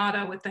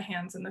stigmata with the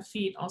hands and the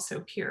feet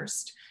also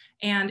pierced.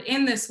 And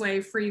in this way,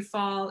 Free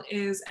Fall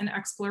is an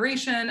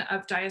exploration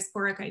of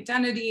diasporic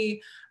identity,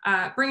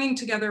 bringing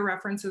together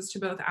references to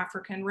both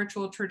African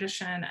ritual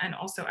tradition and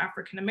also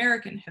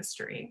African-American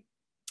history.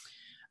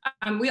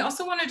 We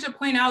also wanted to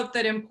point out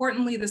that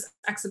importantly, this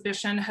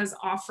exhibition has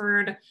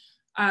offered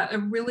a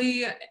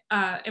really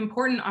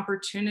important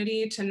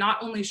opportunity to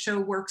not only show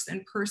works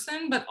in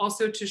person, but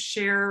also to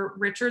share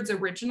Richard's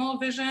original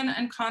vision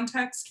and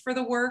context for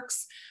the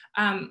works.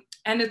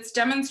 And it's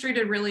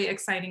demonstrated really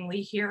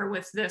excitingly here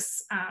with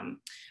this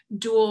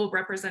dual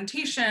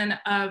representation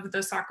of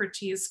the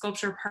Socrates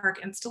Sculpture Park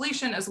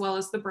installation, as well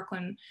as the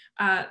Brooklyn,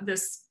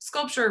 this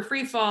sculpture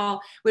Free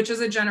Fall, which is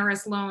a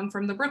generous loan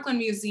from the Brooklyn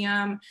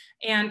Museum,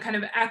 and kind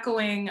of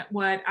echoing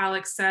what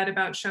Alex said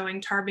about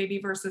showing Tar Baby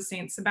versus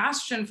St.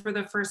 Sebastian for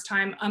the first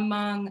time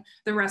among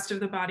the rest of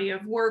the body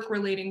of work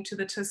relating to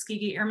the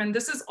Tuskegee Airmen.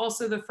 This is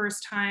also the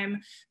first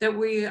time that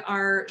we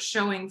are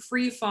showing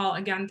Free Fall,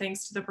 again,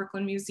 thanks to the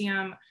Brooklyn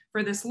Museum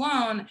for this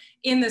loan,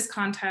 in this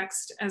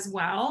context as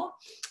well,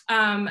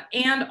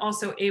 and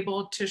also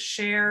able to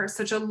share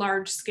such a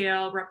large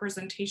scale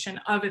representation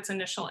of its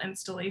initial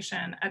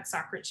installation at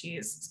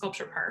Socrates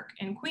Sculpture Park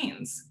in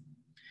Queens.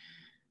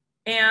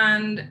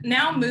 And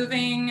now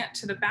moving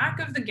to the back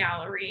of the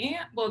gallery,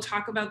 we'll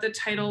talk about the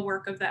title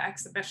work of the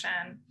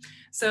exhibition.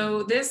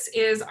 So this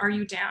is Are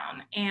You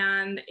Down?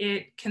 And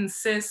it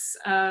consists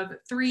of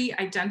 3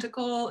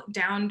 identical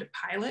downed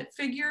pilot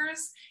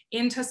figures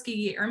in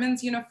Tuskegee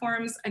Airmen's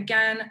uniforms.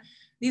 Again,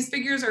 these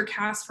figures are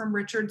cast from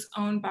Richard's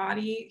own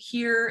body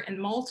here in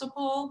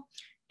multiple.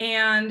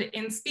 And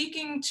in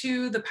speaking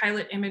to the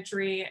pilot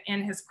imagery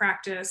in his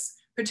practice,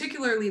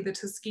 particularly the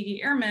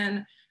Tuskegee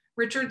Airmen,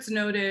 Richards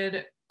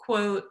noted,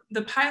 quote,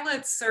 "The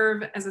pilots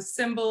serve as a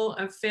symbol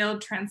of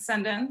failed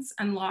transcendence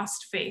and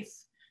lost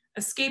faith,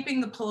 escaping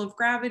the pull of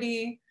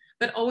gravity,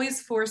 but always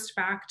forced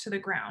back to the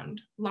ground,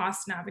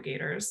 lost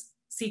navigators,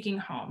 seeking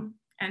home,"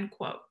 end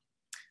quote.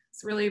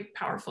 It's really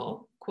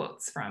powerful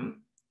quotes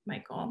from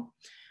Michael.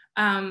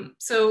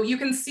 So you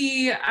can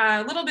see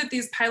a little bit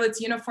these pilots'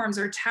 uniforms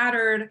are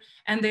tattered,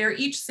 and they are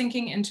each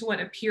sinking into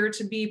what appear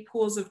to be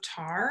pools of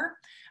tar.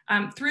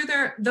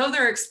 Though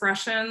their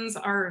expressions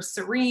are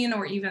serene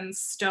or even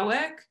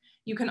stoic,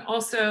 you can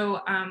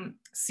also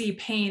see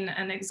pain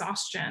and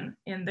exhaustion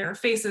in their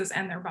faces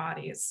and their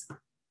bodies.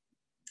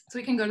 So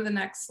we can go to the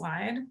next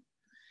slide.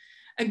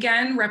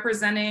 Again,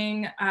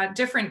 representing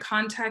different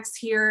contexts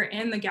here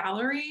in the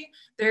gallery,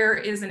 there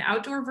is an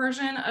outdoor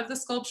version of the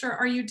sculpture,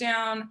 Are You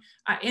Down?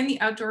 In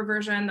the outdoor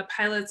version, the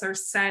pilots are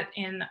set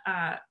in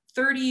a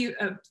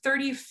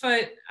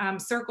 30-foot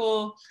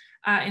circle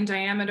in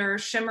diameter,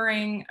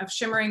 shimmering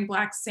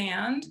black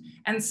sand,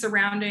 and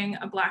surrounding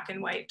a black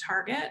and white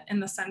target in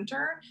the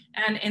center.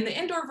 And in the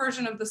indoor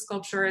version of the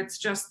sculpture, it's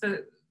just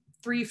the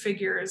 3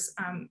 figures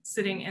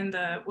sitting in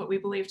what we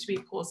believe to be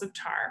pools of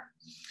tar.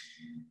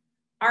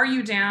 Are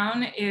You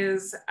Down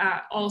is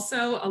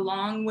also,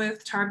 along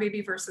with Tar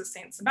Baby versus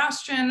St.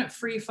 Sebastian,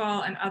 Free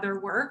Fall, and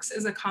other works,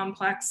 is a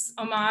complex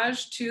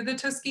homage to the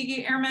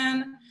Tuskegee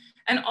Airmen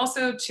and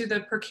also to the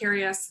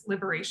precarious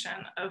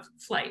liberation of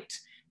flight.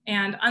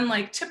 And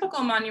unlike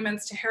typical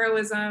monuments to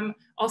heroism,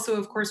 also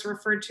of course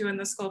referred to in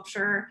the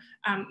sculpture,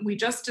 we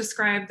just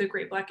described the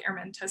Great Black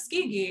Airmen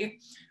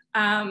Tuskegee,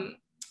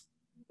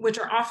 which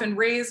are often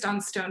raised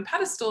on stone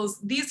pedestals,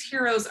 these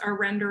heroes are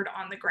rendered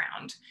on the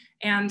ground.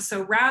 And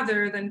so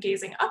rather than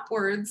gazing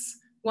upwards,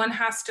 one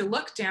has to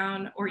look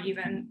down or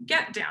even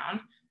get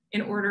down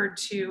in order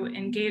to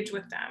engage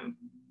with them.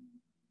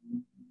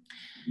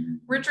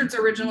 Richards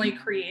originally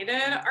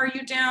created Are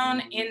You Down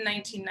in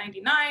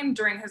 1999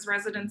 during his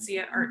residency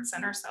at Art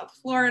Center South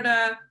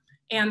Florida,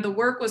 and the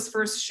work was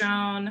first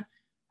shown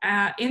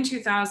in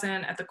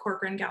 2000 at the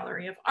Corcoran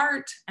Gallery of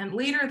Art, and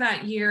later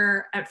that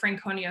year at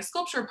Franconia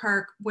Sculpture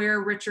Park,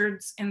 where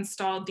Richards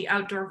installed the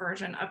outdoor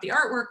version of the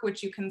artwork,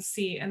 which you can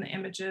see in the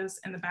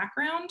images in the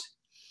background.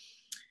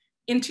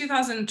 In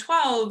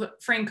 2012,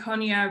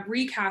 Franconia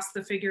recast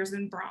the figures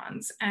in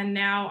bronze, and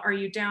now Are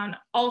You Down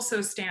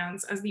also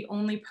stands as the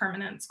only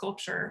permanent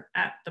sculpture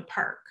at the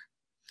park.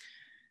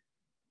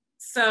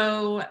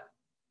 So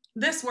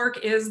this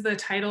work is the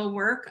title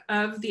work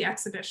of the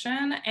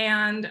exhibition,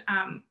 and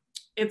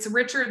it's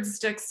Richard's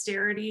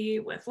dexterity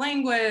with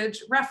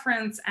language,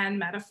 reference, and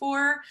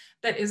metaphor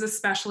that is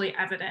especially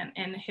evident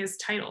in his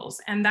titles.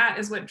 And that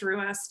is what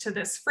drew us to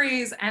this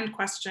phrase and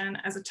question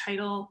as a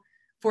title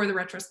for the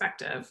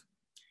retrospective.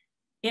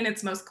 In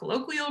its most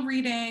colloquial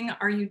reading,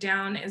 Are You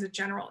Down is a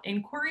general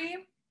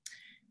inquiry.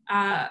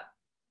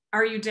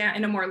 Are you down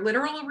in a more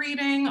literal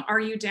reading? Are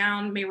you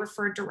down may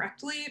refer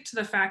directly to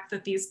the fact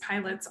that these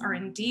pilots are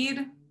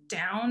indeed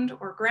downed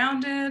or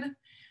grounded?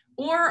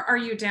 Or are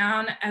you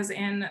down as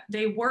in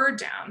they were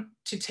down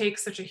to take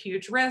such a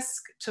huge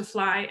risk to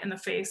fly in the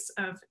face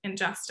of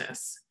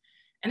injustice?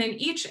 And in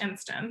each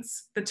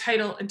instance, the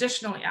title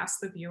additionally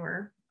asks the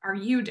viewer, are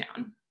you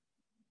down?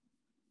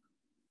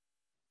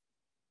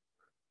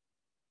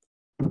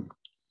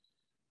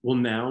 We'll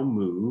now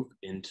move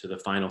into the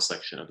final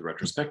section of the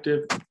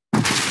retrospective,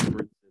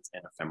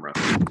 and ephemera.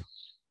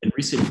 In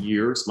recent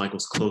years,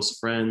 Michael's close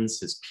friends,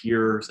 his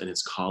peers, and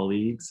his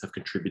colleagues have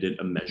contributed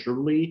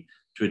immeasurably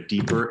to a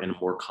deeper and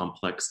more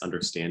complex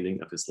understanding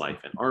of his life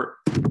and art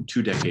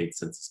 2 decades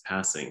since his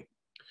passing.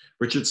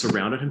 Richard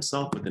surrounded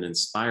himself with an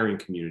inspiring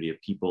community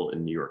of people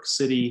in New York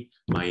City,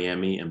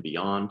 Miami, and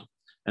beyond.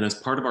 And as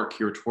part of our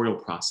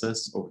curatorial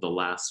process over the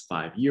last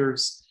 5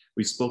 years,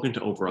 we've spoken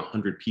to over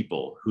 100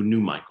 people who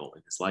knew Michael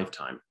in his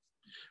lifetime.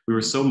 We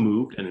were so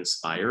moved and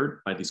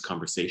inspired by these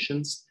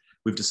conversations,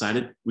 we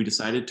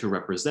decided to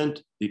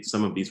represent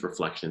some of these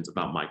reflections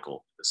about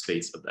Michael in the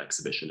space of the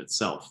exhibition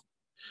itself.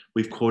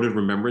 We've quoted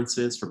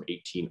remembrances from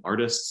 18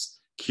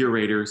 artists,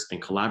 curators,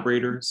 and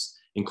collaborators,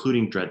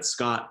 including Dred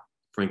Scott,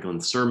 Franklin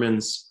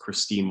Sermons,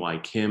 Christine Y.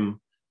 Kim,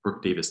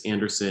 Brooke Davis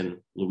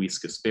Anderson, Luis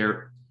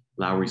Gaspert,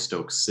 Lowry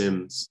Stokes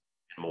Sims,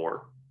 and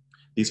more.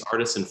 These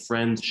artists and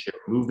friends share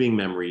moving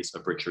memories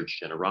of Richard's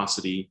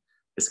generosity,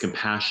 his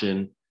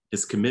compassion,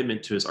 his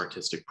commitment to his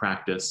artistic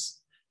practice.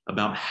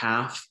 About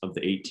half of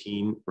the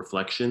 18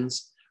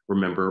 reflections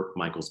remember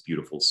Michael's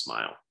beautiful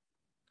smile.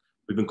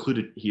 We've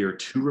included here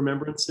 2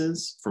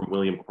 remembrances from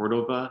William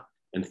Cordova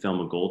and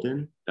Thelma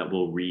Golden that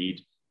we'll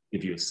read,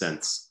 give you a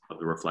sense of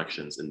the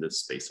reflections in this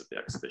space of the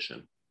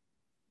exhibition.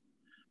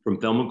 From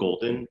Thelma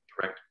Golden,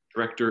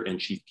 director and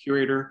chief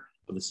curator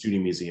of the Studio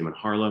Museum in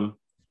Harlem,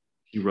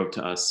 he wrote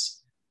to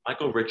us,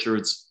 Michael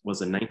Richards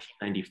was a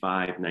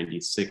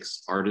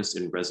 1995-96 artist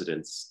in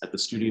residence at the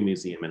Studio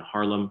Museum in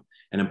Harlem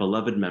and a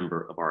beloved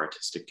member of our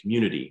artistic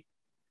community.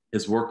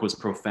 His work was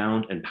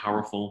profound and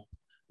powerful,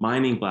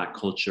 mining Black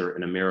culture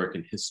and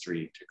American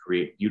history to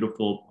create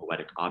beautiful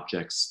poetic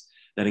objects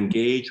that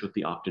engage with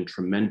the often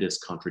tremendous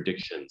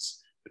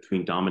contradictions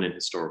between dominant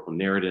historical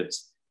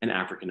narratives and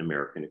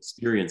African-American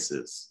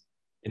experiences.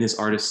 In his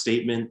artist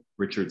statement,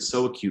 Richard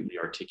so acutely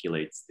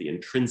articulates the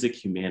intrinsic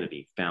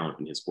humanity found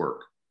in his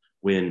work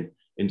when,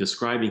 in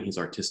describing his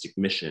artistic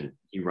mission,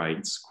 he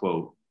writes,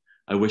 quote,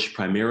 I wish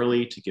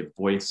primarily to give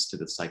voice to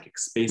the psychic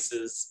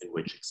spaces in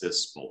which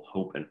exists both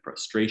hope and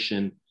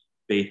frustration,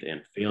 faith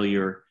and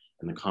failure,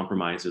 and the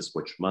compromises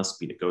which must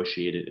be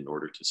negotiated in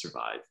order to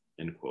survive,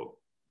 end quote.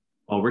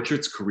 While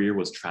Richard's career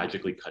was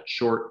tragically cut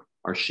short,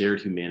 our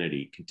shared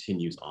humanity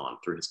continues on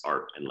through his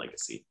art and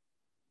legacy.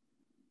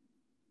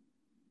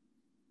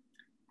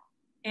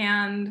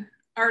 And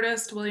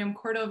artist William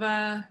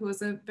Cordova, who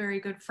was a very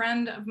good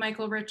friend of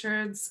Michael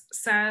Richards,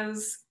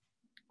 says,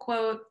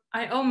 quote,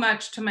 I owe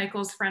much to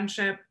Michael's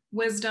friendship,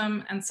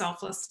 wisdom, and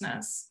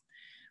selflessness.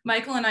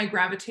 Michael and I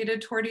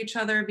gravitated toward each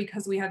other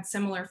because we had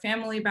similar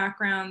family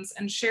backgrounds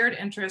and shared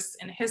interests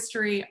in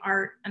history,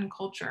 art, and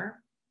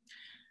culture.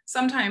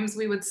 Sometimes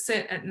we would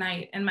sit at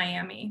night in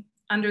Miami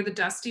under the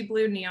dusty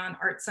blue neon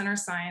art center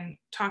sign,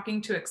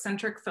 talking to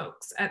eccentric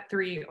folks at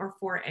 3 or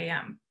 4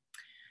 a.m.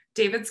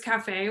 David's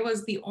Cafe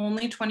was the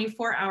only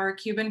 24-hour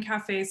Cuban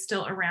cafe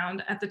still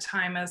around at the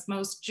time, as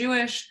most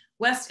Jewish,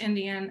 West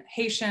Indian,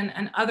 Haitian,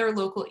 and other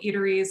local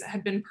eateries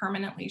had been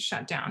permanently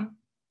shut down.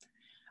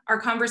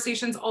 Our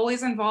conversations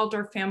always involved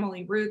our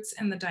family roots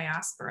in the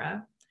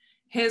diaspora.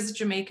 His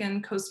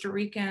Jamaican, Costa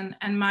Rican,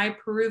 and my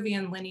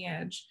Peruvian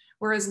lineage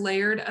were as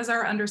layered as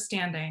our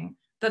understanding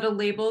that a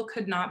label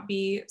could not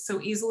be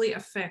so easily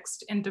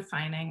affixed in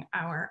defining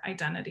our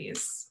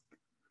identities.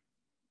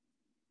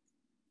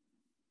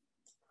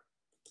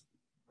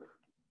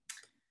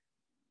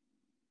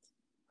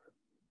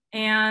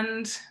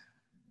 And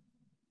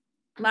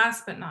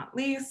last but not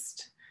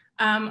least,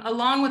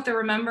 along with the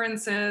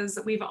remembrances,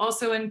 we've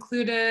also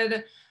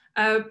included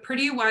a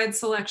pretty wide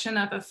selection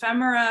of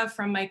ephemera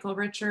from Michael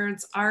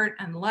Richards' art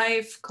and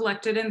life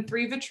collected in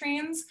 3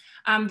 vitrines.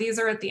 These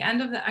are at the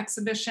end of the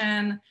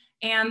exhibition,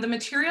 and the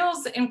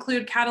materials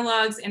include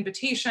catalogs,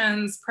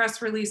 invitations,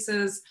 press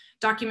releases,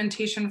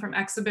 documentation from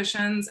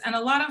exhibitions, and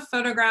a lot of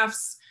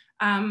photographs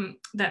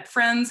that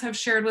friends have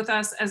shared with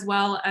us, as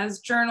well as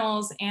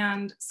journals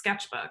and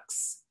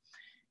sketchbooks.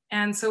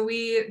 And so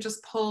we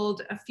just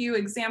pulled a few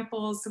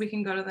examples so we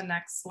can go to the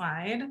next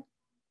slide.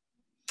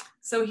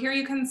 So here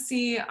you can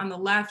see on the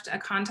left a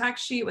contact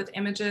sheet with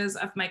images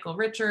of Michael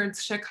Richards,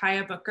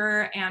 Shakaya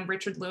Booker, and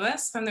Richard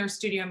Lewis from their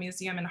Studio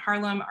Museum in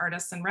Harlem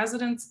Artists in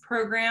Residence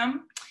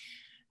program,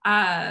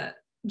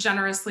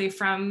 generously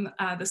from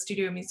the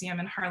Studio Museum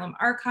in Harlem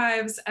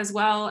archives, as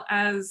well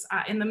as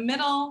in the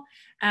middle,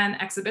 an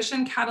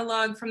exhibition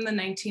catalog from the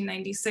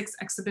 1996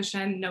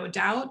 exhibition, No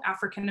Doubt,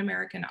 African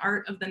American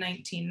Art of the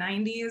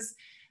 1990s.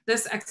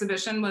 This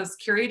exhibition was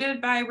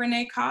curated by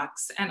Renee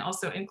Cox and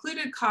also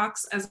included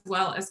Cox, as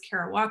well as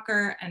Kara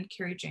Walker and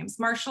Carrie James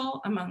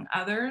Marshall, among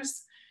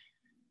others.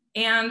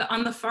 And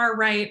on the far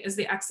right is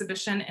the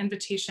exhibition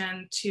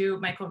invitation to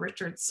Michael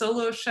Richards'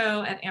 solo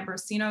show at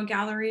Ambrosino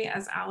Gallery,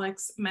 as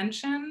Alex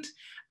mentioned.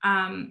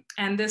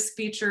 And this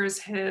features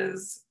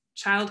his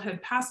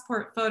childhood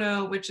passport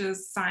photo, which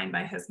is signed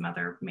by his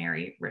mother,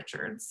 Mary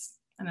Richards,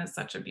 and is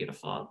such a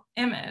beautiful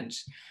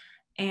image.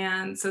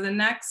 And so the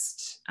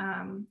next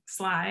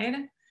slide,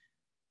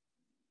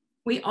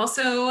 we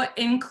also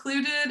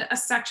included a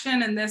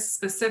section in this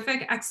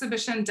specific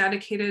exhibition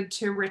dedicated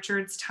to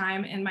Richard's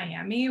time in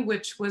Miami,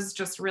 which was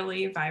just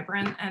really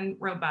vibrant and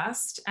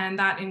robust. And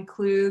that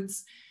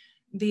includes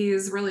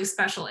these really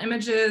special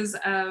images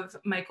of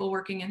Michael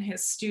working in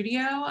his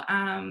studio,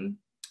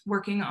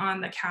 working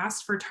on the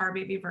cast for Tar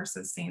Baby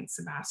versus Saint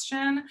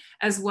Sebastian,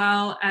 as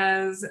well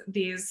as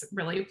these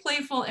really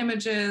playful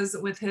images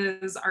with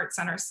his Art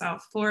Center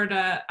South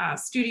Florida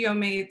studio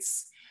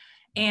mates.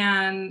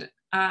 And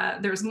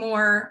there's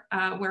more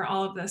where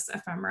all of this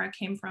ephemera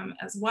came from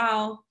as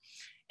well.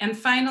 And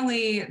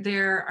finally,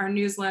 there are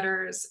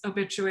newsletters,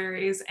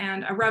 obituaries,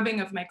 and a rubbing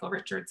of Michael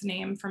Richards'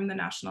 name from the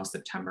National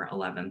September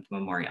 11th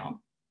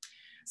Memorial.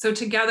 So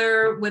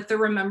together with the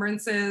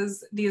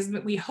remembrances,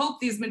 we hope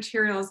these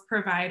materials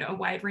provide a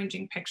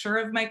wide-ranging picture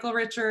of Michael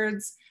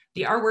Richards,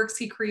 the artworks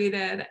he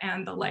created,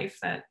 and the life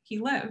that he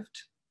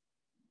lived.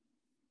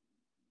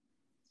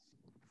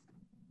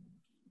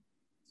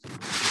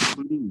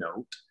 Including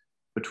note,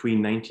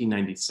 between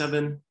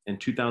 1997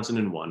 and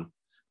 2001,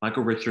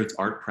 Michael Richards'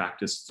 art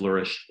practice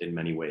flourished in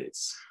many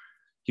ways.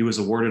 He was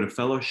awarded a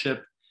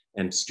fellowship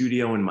and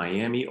studio in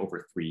Miami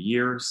over 3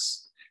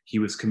 years. He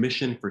was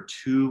commissioned for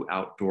 2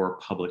 outdoor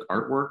public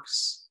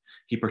artworks.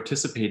 He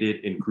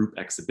participated in group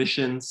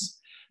exhibitions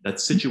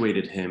that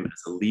situated him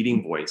as a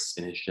leading voice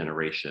in his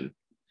generation.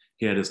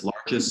 He had his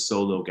largest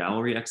solo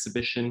gallery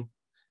exhibition,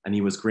 and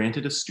he was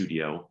granted a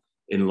studio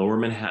in Lower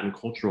Manhattan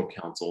Cultural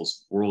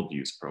Council's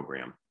Worldviews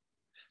program.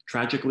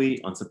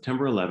 Tragically, on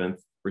September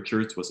 11th,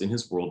 Richards was in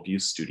his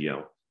Worldviews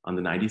studio on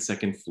the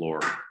 92nd floor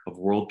of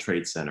World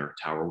Trade Center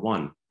Tower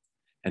 1,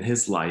 and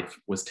his life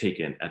was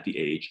taken at the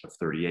age of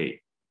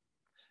 38.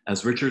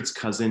 As Richards'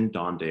 cousin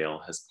Don Dale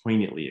has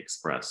poignantly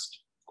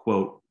expressed,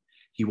 quote,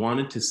 "He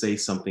wanted to say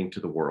something to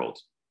the world,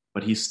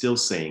 but he's still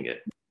saying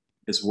it.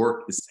 His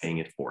work is saying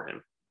it for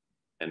him,"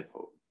 end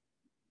quote.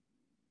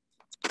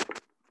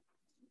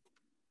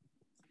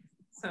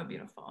 So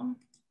beautiful.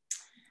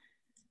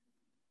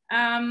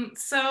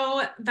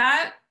 So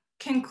that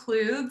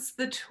concludes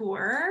the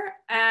tour,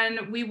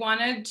 and we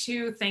wanted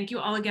to thank you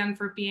all again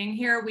for being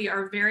here. We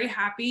are very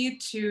happy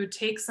to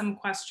take some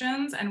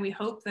questions, and we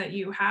hope that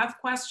you have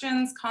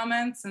questions,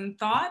 comments, and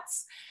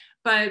thoughts.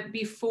 But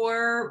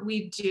before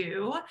we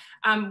do,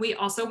 we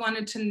also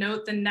wanted to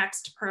note the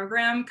next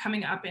program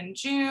coming up in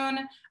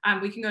June.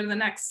 We can go to the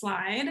next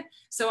slide.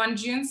 So on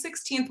June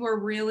 16th, we're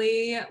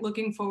really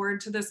looking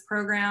forward to this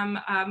program.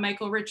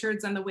 Michael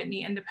Richards and the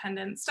Whitney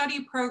Independent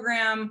Study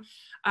Program.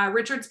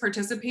 Richards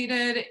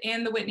participated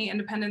in the Whitney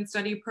Independent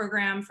Study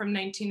Program from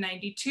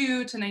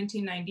 1992 to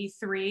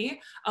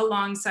 1993,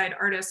 alongside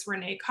artists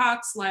Renee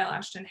Cox, Lyle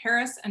Ashton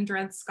Harris, and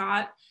Dred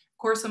Scott, of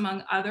course,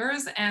 among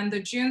others. And the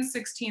June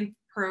 16th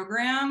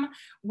program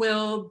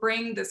will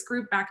bring this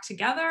group back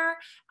together,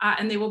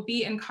 and they will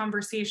be in a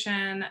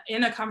conversation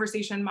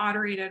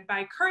moderated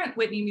by current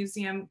Whitney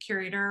Museum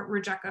curator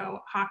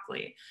Rejeko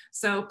Hockley.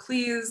 So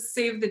please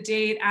save the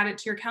date, add it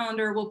to your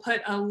calendar. We'll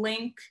put a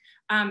link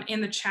in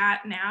the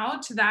chat now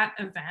to that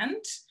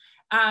event.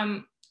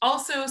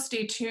 Also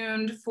stay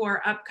tuned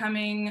for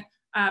upcoming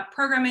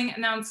programming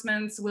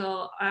announcements.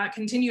 We'll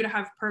continue to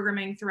have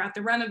programming throughout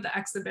the run of the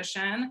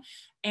exhibition,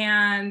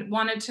 and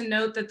wanted to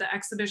note that the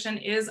exhibition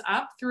is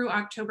up through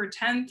October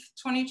 10th,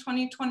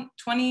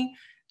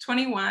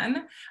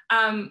 2021,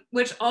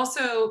 which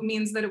also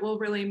means that it will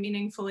really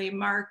meaningfully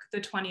mark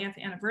the 20th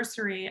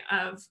anniversary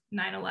of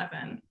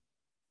 9/11.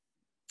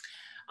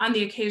 On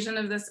the occasion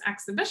of this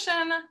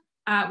exhibition,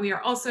 we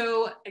are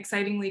also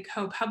excitingly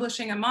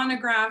co-publishing a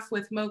monograph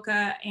with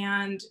MOCA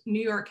and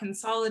New York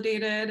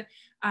Consolidated.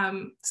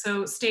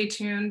 So stay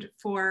tuned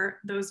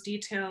for those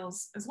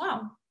details as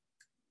well.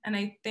 And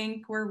I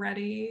think we're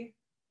ready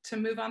to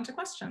move on to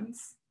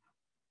questions.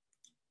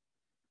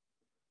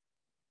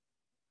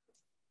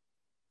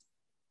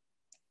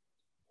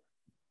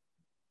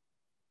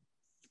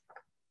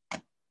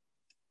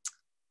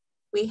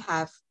 We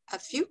have a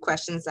few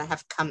questions that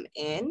have come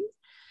in.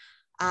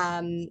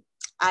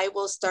 I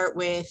will start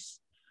with,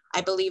 I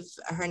believe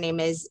her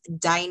name is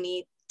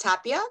Daini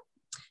Tapia.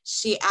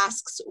 She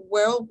asks,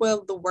 where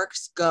will the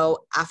works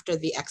go after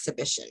the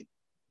exhibition?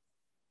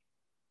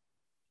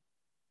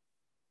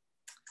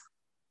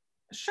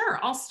 Sure,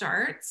 I'll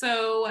start.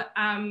 So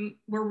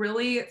we're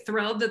really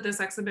thrilled that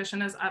this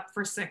exhibition is up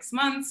for 6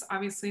 months.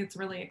 Obviously, it's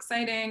really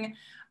exciting.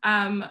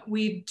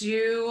 We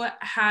do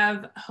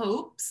have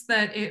hopes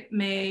that it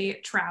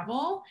may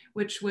travel,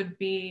 which would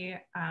be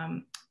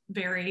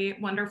very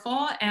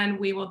wonderful. And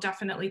we will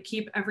definitely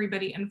keep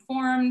everybody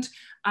informed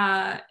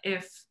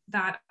if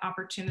that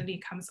opportunity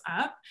comes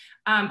up.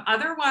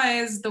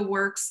 Otherwise, the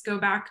works go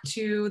back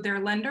to their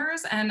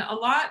lenders. And a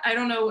lot, I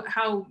don't know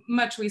how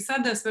much we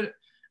said this, but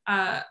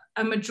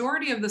a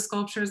majority of the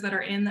sculptures that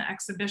are in the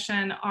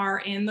exhibition are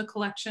in the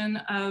collection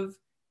of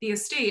the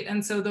estate.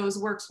 And so those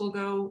works will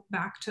go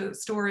back to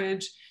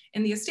storage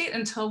in the estate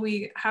until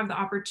we have the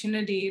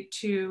opportunity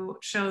to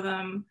show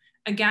them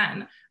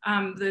again.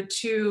 The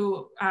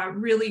two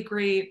really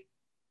great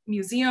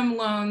museum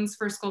loans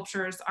for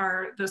sculptures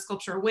are the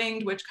sculpture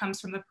Winged, which comes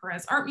from the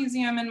Perez Art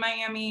Museum in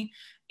Miami,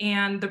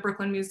 and the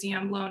Brooklyn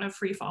Museum loan of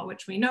Free Fall,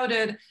 which we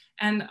noted.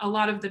 And a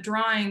lot of the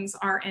drawings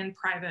are in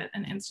private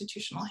and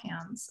institutional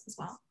hands as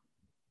well.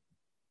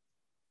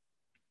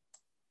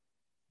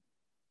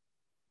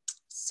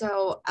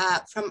 So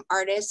from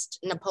artist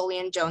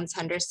Napoleon Jones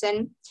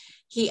Henderson,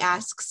 he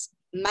asks,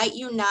 might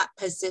you not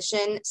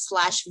position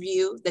 /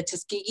 view the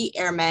Tuskegee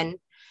Airmen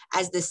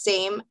as the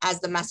same as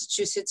the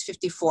Massachusetts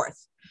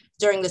 54th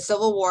during the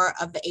Civil War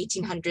of the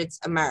 1800s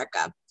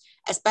America,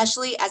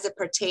 especially as it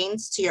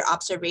pertains to your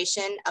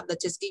observation of the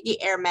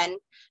Tuskegee Airmen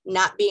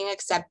not being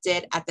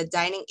accepted at the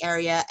dining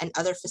area and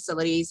other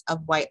facilities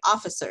of white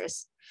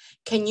officers?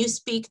 Can you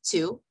speak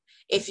to,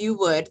 if you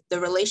would, the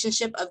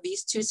relationship of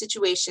these two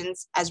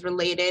situations as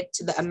related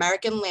to the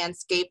American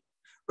landscape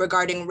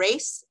regarding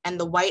race and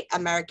the white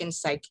American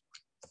psyche?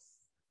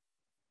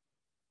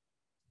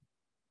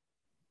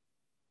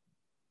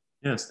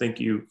 Yes, thank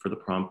you for the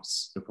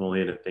prompts,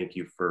 Napoleon, and thank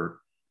you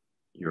for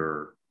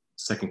your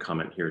second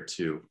comment here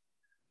too.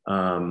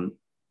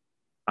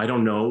 I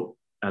don't know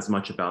as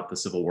much about the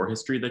Civil War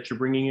history that you're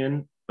bringing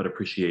in, but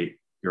appreciate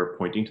your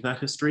pointing to that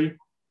history.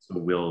 So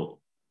we'll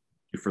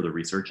do further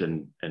research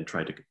and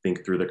try to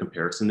think through the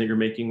comparison that you're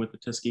making with the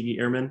Tuskegee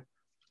Airmen.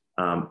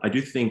 I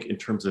do think in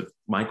terms of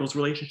Michael's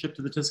relationship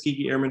to the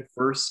Tuskegee Airmen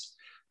first,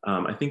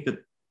 I think that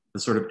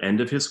the sort of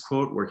end of his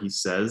quote where he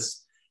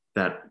says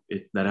that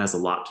that has a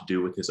lot to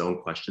do with his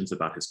own questions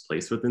about his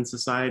place within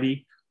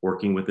society,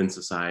 working within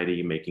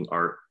society, making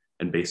art,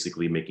 and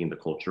basically making the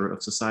culture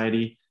of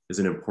society is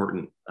an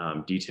important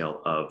detail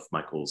of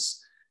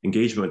Michael's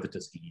engagement with the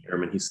Tuskegee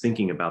Airmen. He's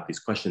thinking about these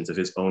questions of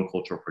his own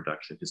cultural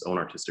production, his own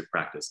artistic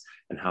practice,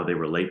 and how they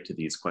relate to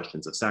these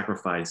questions of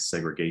sacrifice,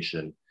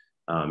 segregation,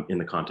 in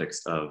the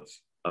context of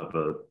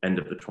the end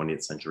of the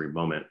 20th century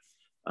moment.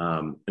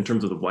 In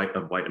terms of the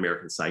white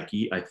American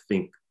psyche, I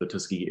think the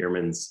Tuskegee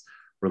Airmen's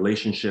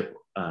relationship,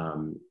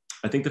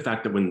 I think the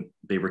fact that when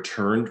they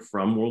returned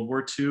from World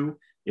War II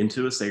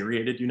into a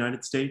segregated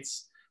United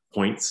States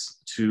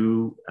points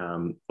to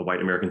the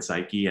white American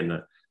psyche and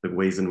the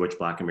ways in which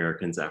Black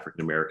Americans,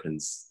 African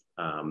Americans,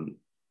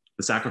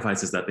 the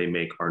sacrifices that they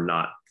make are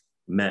not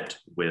met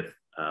with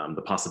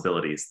the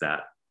possibilities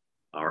that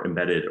are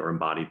embedded or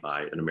embodied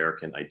by an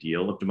American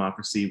ideal of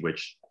democracy,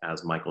 which,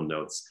 as Michael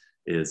notes,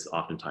 is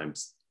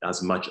oftentimes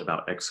as much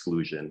about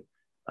exclusion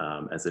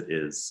as it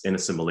is in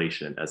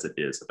assimilation as it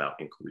is about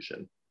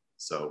inclusion.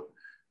 So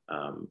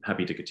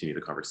happy to continue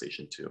the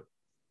conversation too.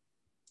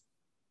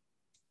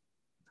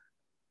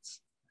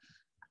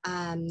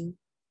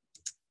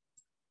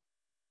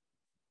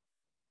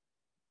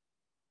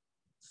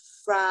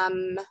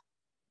 From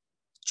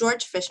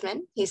George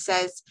Fishman, he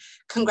says,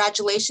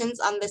 congratulations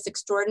on this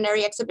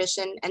extraordinary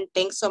exhibition and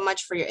thanks so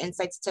much for your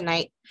insights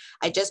tonight.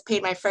 I just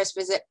paid my first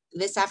visit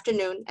this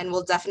afternoon and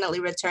will definitely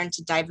return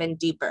to dive in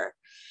deeper.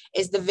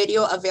 Is the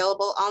video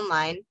available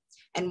online?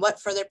 And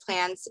what further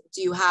plans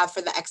do you have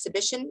for the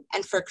exhibition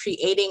and for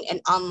creating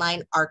an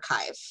online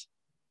archive?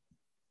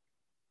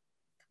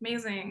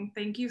 Amazing.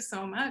 Thank you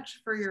so much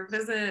for your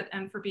visit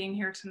and for being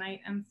here tonight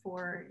and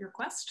for your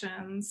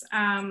questions.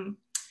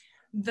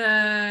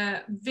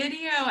 The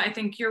video I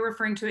think you're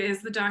referring to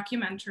is the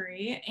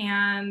documentary,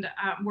 and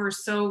we're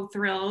so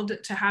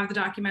thrilled to have the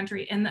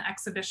documentary in the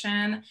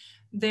exhibition.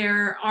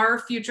 There are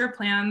future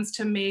plans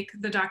to make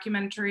the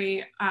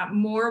documentary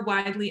more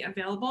widely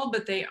available,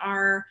 but they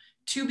are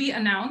to be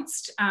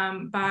announced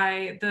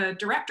by the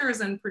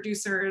directors and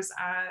producers,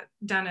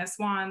 Dennis,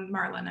 Juan,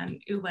 Marlon,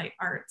 and Ulite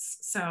Arts.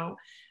 So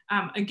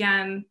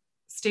again,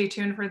 stay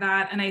tuned for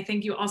that. And I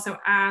think you also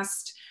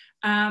asked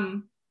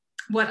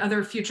what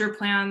other future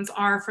plans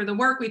are for the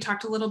work. We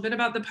talked a little bit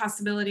about the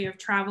possibility of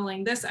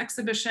traveling this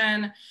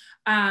exhibition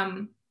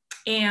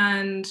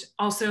and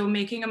also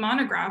making a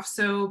monograph.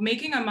 So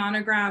making a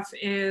monograph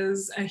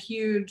is a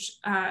huge,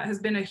 has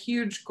been a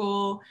huge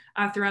goal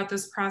throughout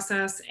this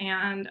process.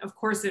 And of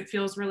course, it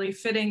feels really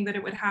fitting that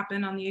it would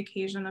happen on the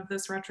occasion of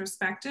this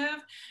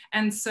retrospective.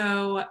 And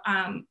so,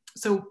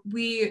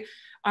 we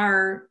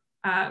are,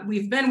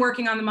 we've been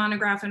working on the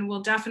monograph and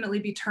we'll definitely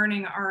be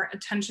turning our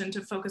attention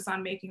to focus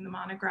on making the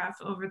monograph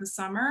over the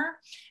summer.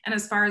 And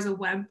as far as a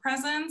web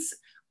presence,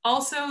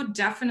 also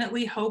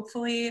definitely,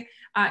 hopefully,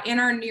 in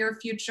our near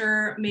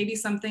future, maybe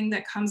something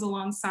that comes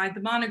alongside the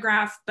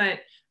monograph. But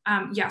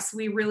yes,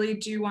 we really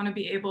do want to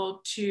be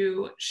able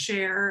to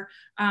share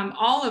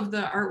all of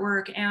the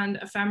artwork and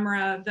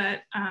ephemera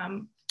that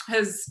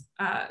has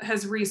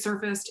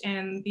resurfaced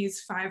in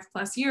these 5+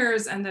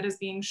 years and that is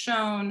being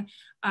shown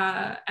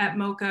at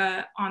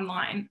MOCA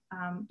online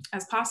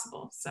as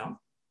possible. So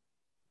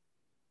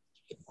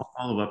I'll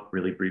follow up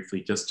really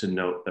briefly just to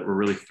note that we're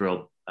really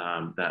thrilled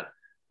that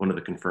one of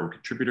the confirmed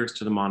contributors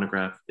to the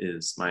monograph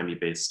is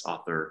Miami-based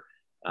author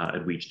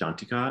Edwidge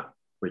Danticat,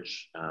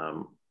 which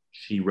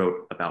she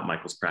wrote about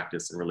Michael's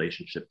practice in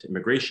relationship to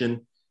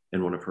immigration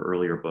in one of her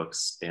earlier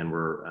books, and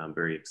we're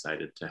very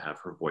excited to have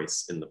her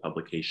voice in the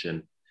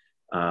publication.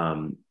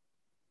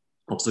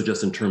 Also,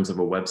 just in terms of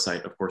a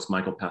website, of course,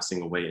 Michael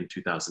passing away in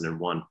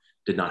 2001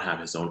 did not have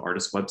his own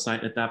artist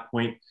website at that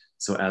point.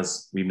 So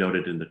as we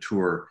noted in the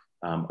tour,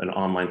 an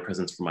online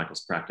presence for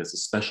Michael's practice,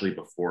 especially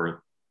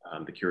before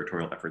the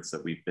curatorial efforts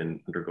that we've been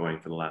undergoing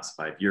for the last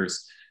 5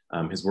 years,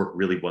 his work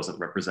really wasn't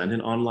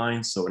represented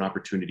online. So an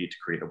opportunity to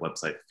create a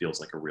website feels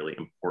like a really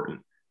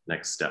important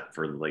next step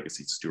for the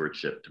legacy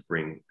stewardship to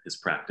bring his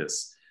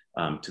practice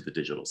to the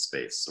digital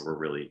space. So we're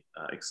really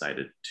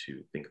excited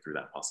to think through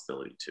that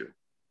possibility too.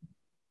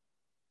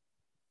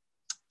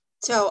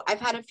 So I've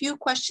had a few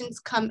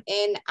questions come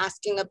in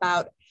asking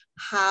about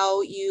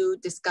how you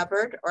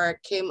discovered or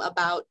came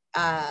about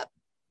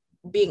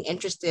being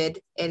interested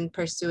in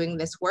pursuing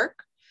this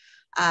work,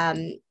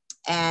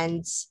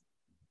 and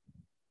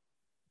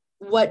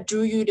what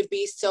drew you to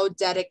be so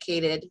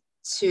dedicated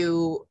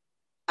to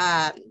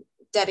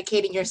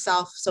dedicating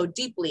yourself so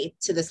deeply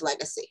to this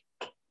legacy.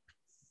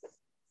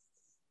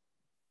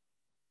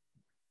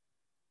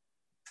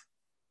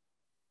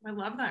 I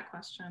love that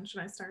question.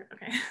 Should I start?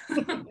 Okay.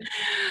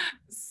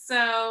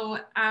 So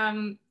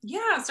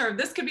yeah, so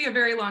this could be a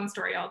very long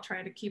story. I'll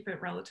try to keep it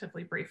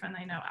relatively brief, and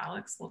I know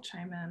Alex will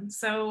chime in.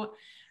 So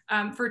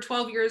for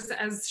 12 years,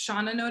 as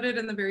Shauna noted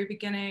in the very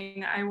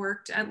beginning, I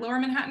worked at Lower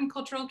Manhattan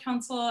Cultural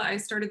Council. I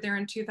started there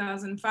in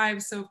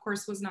 2005, so of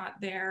course was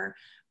not there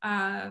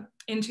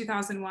in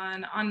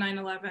 2001 on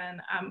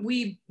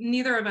 9/11.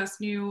 Neither of us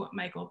knew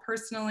Michael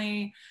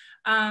personally.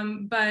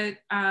 But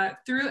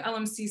through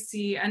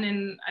LMCC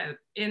and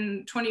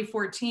in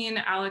 2014,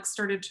 Alex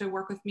started to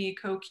work with me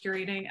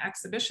co-curating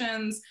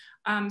exhibitions,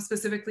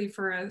 specifically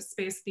for a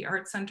space at the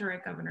Art Center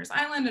at Governor's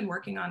Island and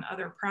working on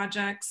other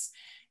projects.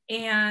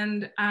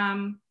 And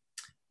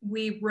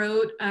we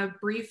wrote a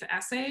brief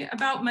essay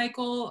about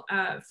Michael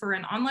for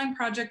an online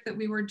project that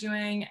we were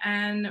doing,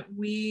 and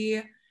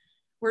we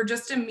were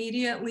just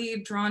immediately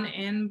drawn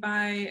in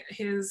by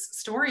his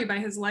story, by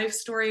his life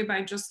story,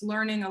 by just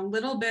learning a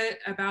little bit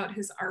about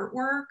his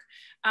artwork,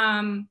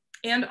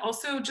 and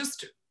also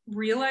just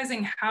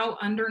realizing how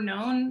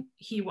underknown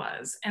he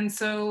was. And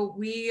so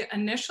we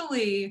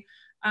initially,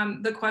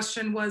 the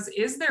question was,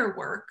 is there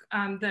work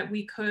that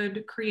we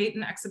could create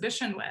an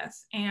exhibition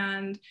with?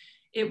 And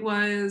it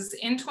was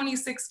in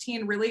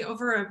 2016, really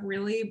over a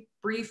really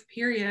brief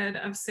period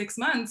of 6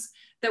 months,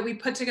 that we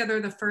put together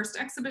the first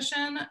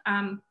exhibition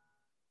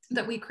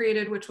that we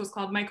created, which was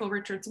called Michael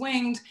Richards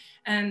Winged.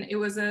 And it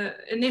was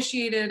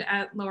initiated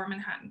at Lower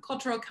Manhattan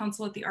Cultural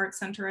Council at the Art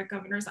Center at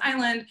Governor's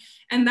Island.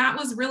 And that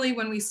was really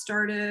when we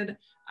started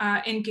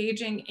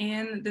engaging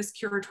in this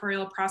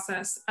curatorial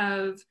process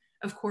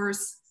of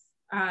course,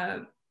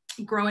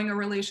 growing a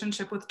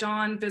relationship with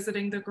Dawn,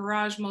 visiting the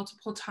garage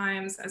multiple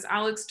times, as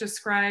Alex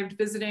described,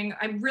 visiting,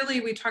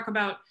 we talk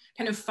about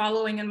kind of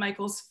following in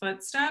Michael's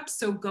footsteps.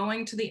 So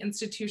going to the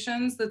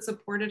institutions that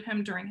supported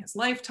him during his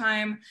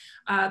lifetime,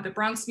 the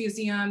Bronx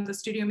Museum, the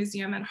Studio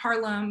Museum in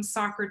Harlem,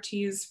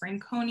 Socrates,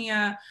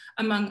 Franconia,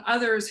 among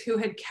others, who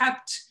had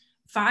kept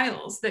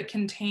files that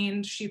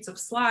contained sheets of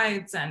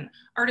slides and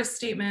artist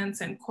statements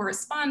and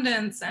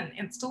correspondence and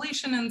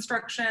installation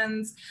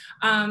instructions.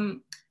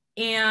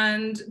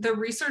 And the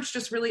research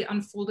just really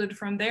unfolded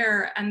from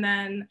there. And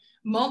then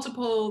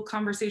multiple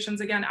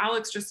conversations, again,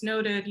 Alex just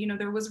noted,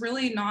 there was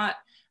really not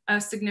a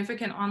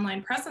significant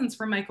online presence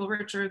for Michael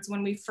Richards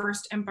when we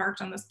first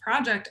embarked on this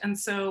project. And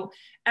so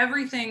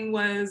everything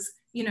was,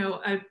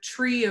 a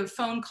tree of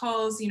phone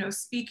calls,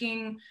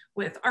 speaking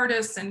with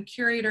artists and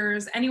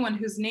curators, anyone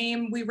whose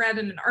name we read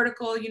in an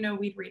article,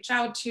 we'd reach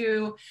out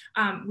to,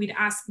 we'd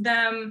ask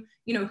them,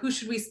 who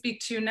should we speak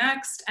to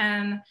next?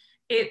 And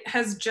it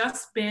has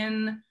just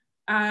been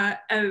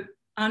a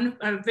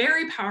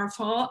very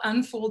powerful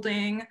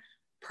unfolding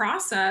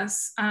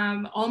process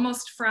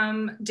almost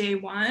from day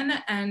one,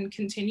 and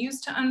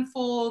continues to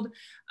unfold.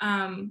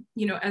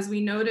 As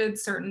we noted,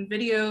 certain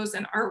videos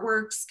and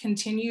artworks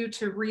continue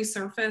to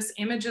resurface,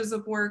 images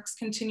of works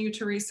continue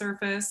to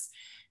resurface,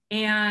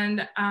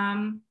 and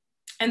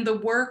the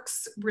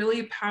work's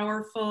really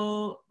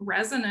powerful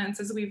resonance,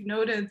 as we've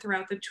noted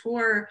throughout the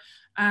tour,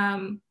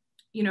 kind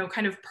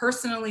of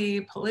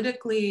personally,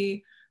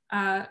 politically,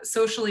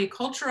 socially,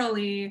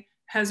 culturally,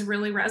 has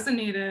really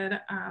resonated,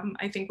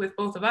 I think, with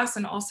both of us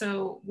and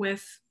also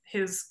with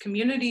his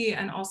community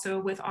and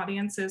also with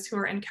audiences who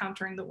are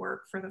encountering the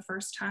work for the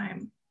first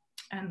time.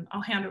 And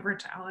I'll hand over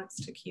to Alex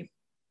to keep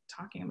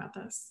talking about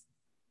this.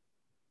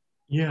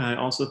 Yeah, I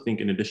also think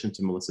in addition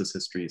to Melissa's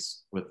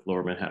histories with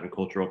Lower Manhattan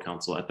Cultural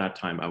Council, at that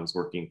time I was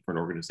working for an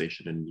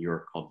organization in New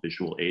York called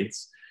Visual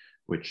AIDS,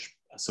 which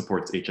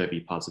supports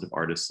HIV positive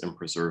artists and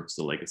preserves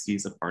the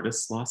legacies of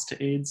artists lost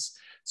to AIDS.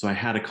 So I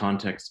had a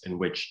context in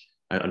which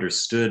I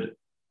understood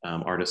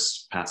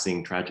artists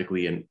passing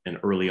tragically and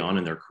early on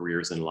in their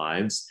careers and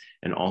lives,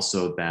 and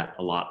also that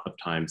a lot of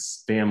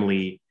times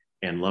family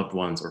and loved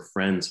ones or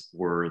friends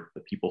were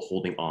the people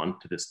holding on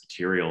to this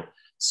material.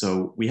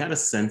 So we had a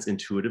sense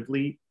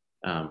intuitively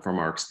from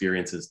our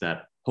experiences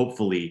that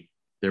hopefully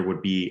there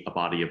would be a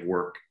body of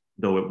work,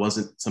 though it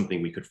wasn't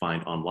something we could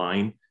find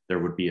online. There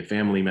would be a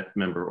family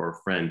member or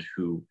a friend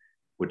who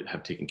would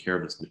have taken care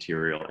of this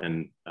material.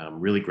 And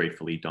really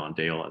gratefully, Dawn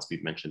Dale, as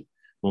we've mentioned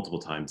multiple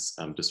times,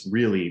 just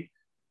really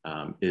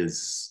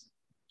is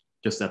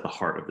just at the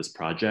heart of this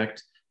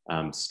project,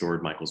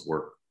 stored Michael's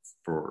work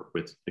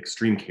with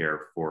extreme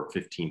care for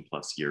 15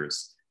 plus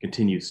years,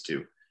 continues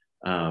to.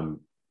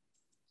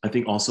 I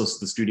think also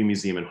the Studio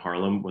Museum in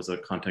Harlem was a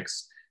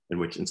context in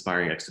which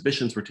inspiring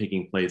exhibitions were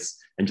taking place.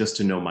 And just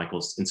to know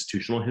Michael's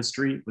institutional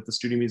history with the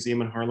Studio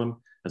Museum in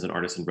Harlem as an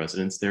artist in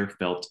residence there,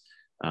 felt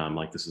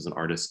like this was an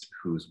artist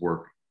whose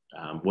work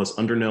was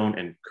underknown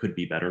and could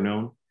be better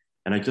known.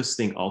 And I just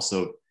think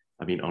also,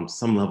 I mean, on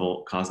some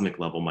level, cosmic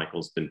level,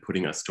 Michael's been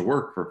putting us to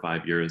work for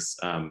 5 years.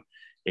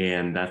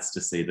 And that's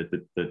to say that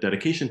the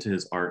dedication to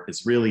his art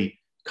is really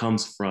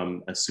comes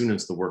from, as soon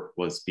as the work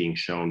was being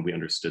shown, we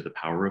understood the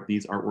power of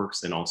these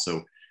artworks, and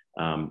also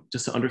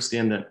just to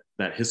understand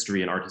that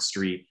history and art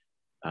history,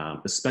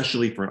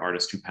 especially for an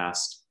artist who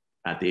passed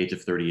at the age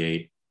of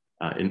 38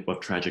 of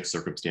tragic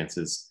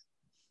circumstances,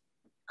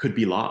 could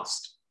be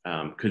lost,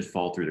 could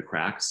fall through the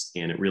cracks.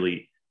 And it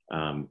really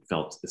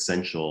felt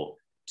essential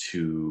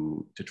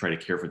to try to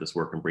care for this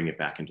work and bring it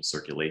back into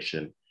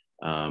circulation.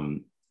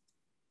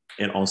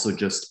 And also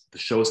just the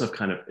shows have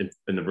kind of,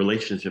 in the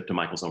relationship to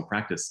Michael's own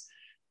practice,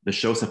 the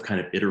shows have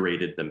kind of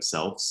iterated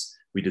themselves.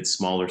 We did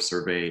smaller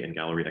survey and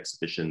gallery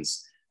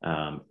exhibitions,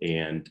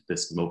 and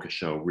this MOCA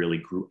show really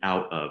grew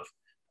out of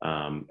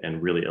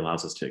and really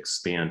allows us to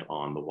expand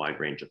on the wide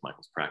range of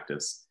Michael's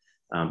practice.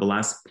 The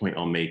last point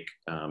I'll make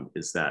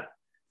is that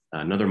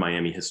another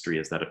Miami history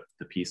is that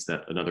the piece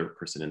that another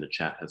person in the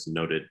chat has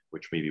noted,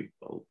 which maybe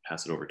I'll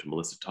pass it over to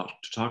Melissa to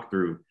talk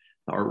through,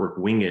 the artwork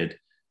Winged,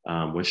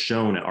 was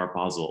shown at Art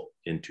Basel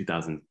in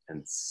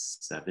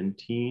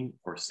 2017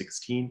 or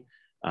 16,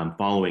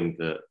 following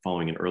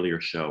an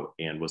earlier show,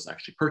 and was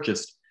actually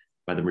purchased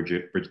by the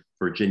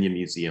Virginia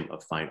Museum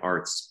of Fine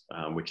Arts,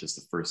 which is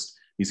the first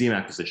museum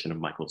acquisition of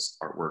Michael's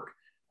artwork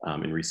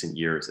in recent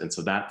years. And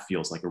so that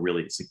feels like a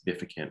really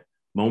significant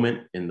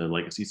moment in the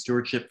legacy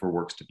stewardship for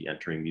works to be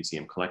entering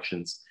museum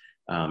collections.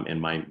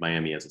 And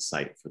Miami as a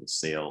site for the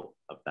sale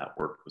of that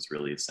work was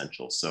really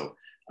essential. So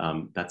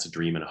that's a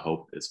dream and a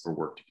hope, is for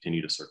work to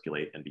continue to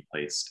circulate and be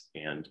placed.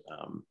 And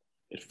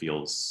it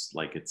feels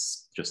like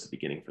it's just the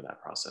beginning for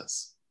that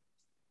process.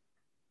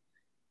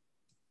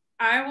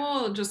 I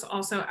will just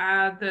also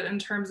add that in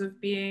terms of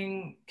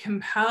being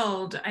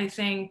compelled, I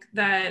think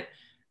that,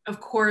 of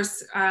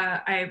course,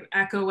 I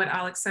echo what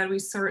Alex said. We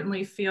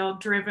certainly feel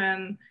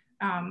driven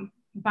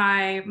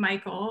by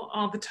Michael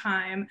all the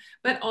time,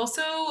 but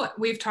also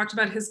we've talked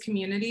about his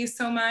community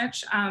so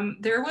much.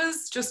 There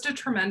was just a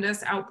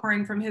tremendous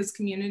outpouring from his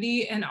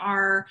community in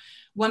our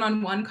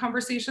one-on-one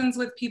conversations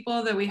with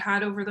people that we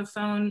had over the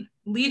phone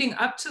leading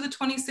up to the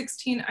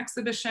 2016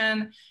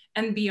 exhibition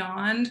and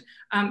beyond.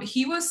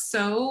 He was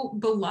so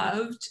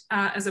beloved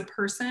as a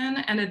person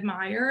and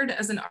admired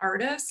as an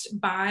artist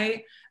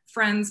by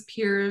friends,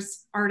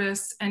 peers,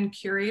 artists, and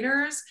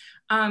curators.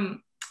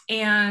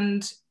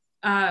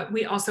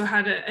 We also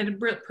had a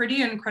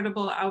pretty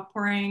incredible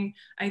outpouring,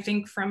 I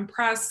think, from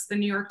press. The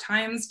New York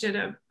Times did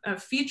a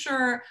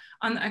feature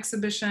on the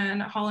exhibition.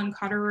 Holland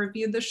Cotter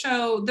reviewed the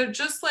show. They're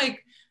just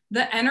like,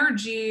 the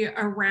energy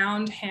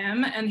around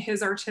him and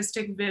his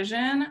artistic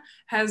vision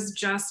has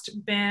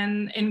just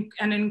been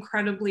an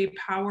incredibly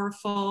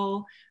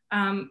powerful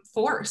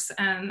force.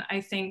 And I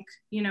think,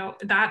 you know,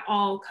 that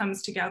all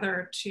comes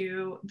together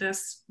to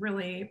this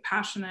really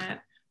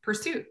passionate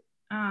pursuit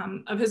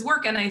of his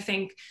work. And I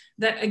think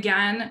that,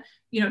 again,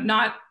 you know,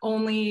 not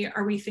only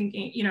are we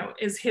thinking, you know,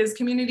 is his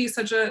community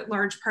such a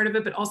large part of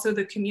it, but also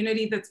the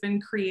community that's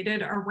been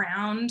created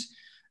around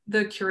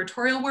the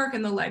curatorial work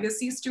and the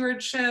legacy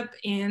stewardship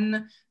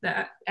in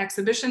the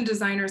exhibition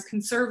designers,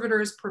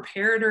 conservators,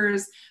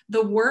 preparators.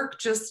 The work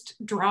just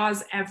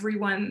draws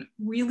everyone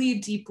really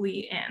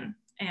deeply in,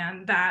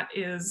 and that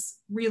is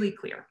really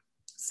clear.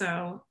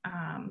 So,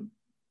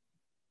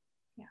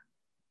 yeah.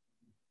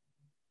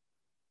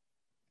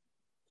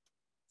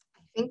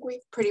 I think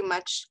we've pretty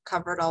much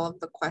covered all of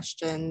the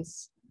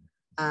questions.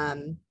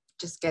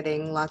 Just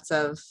getting lots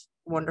of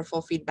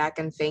wonderful feedback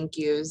and thank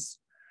yous.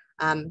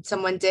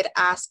 Someone did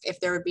ask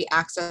if there would be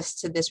access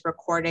to this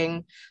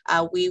recording.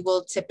 We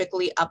will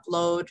typically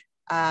upload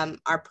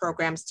our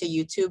programs to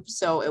YouTube,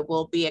 so it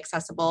will be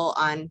accessible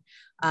on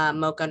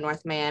MOCA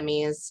North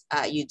Miami's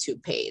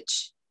YouTube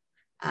page.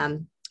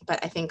 But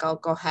I think I'll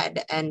go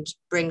ahead and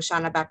bring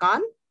Shauna back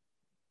on.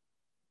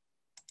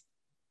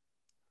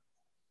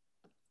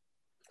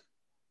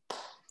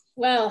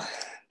 Well,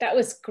 that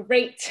was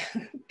great.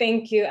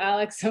 Thank you,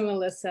 Alex and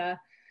Melissa.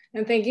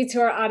 And thank you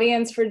to our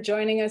audience for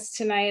joining us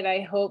tonight.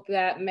 I hope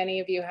that many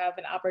of you have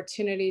an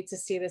opportunity to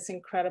see this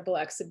incredible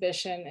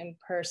exhibition in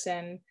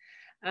person.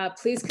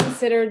 Please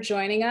consider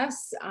joining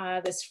us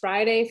this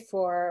Friday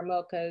for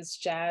MOCA's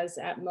Jazz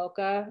at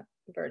MOCA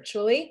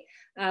virtually,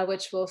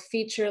 which will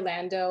feature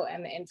Lando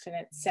and the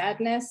Infinite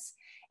Sadness.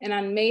 And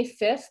on May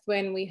 5th,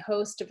 when we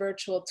host a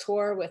virtual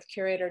tour with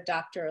curator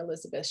Dr.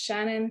 Elizabeth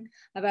Shannon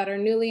about our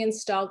newly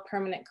installed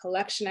permanent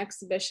collection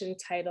exhibition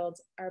titled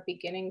Our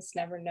Beginnings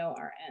Never Know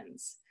Our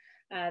Ends.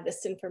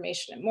 This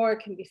information and more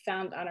can be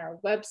found on our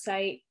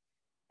website.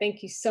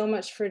 Thank you so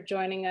much for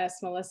joining us.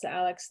 Melissa,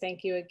 Alex,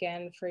 thank you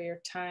again for your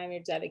time,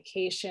 your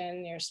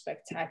dedication, your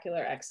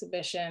spectacular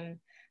exhibition.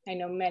 I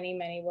know many,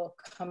 many will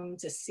come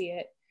to see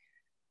it.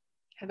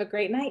 Have a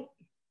great night.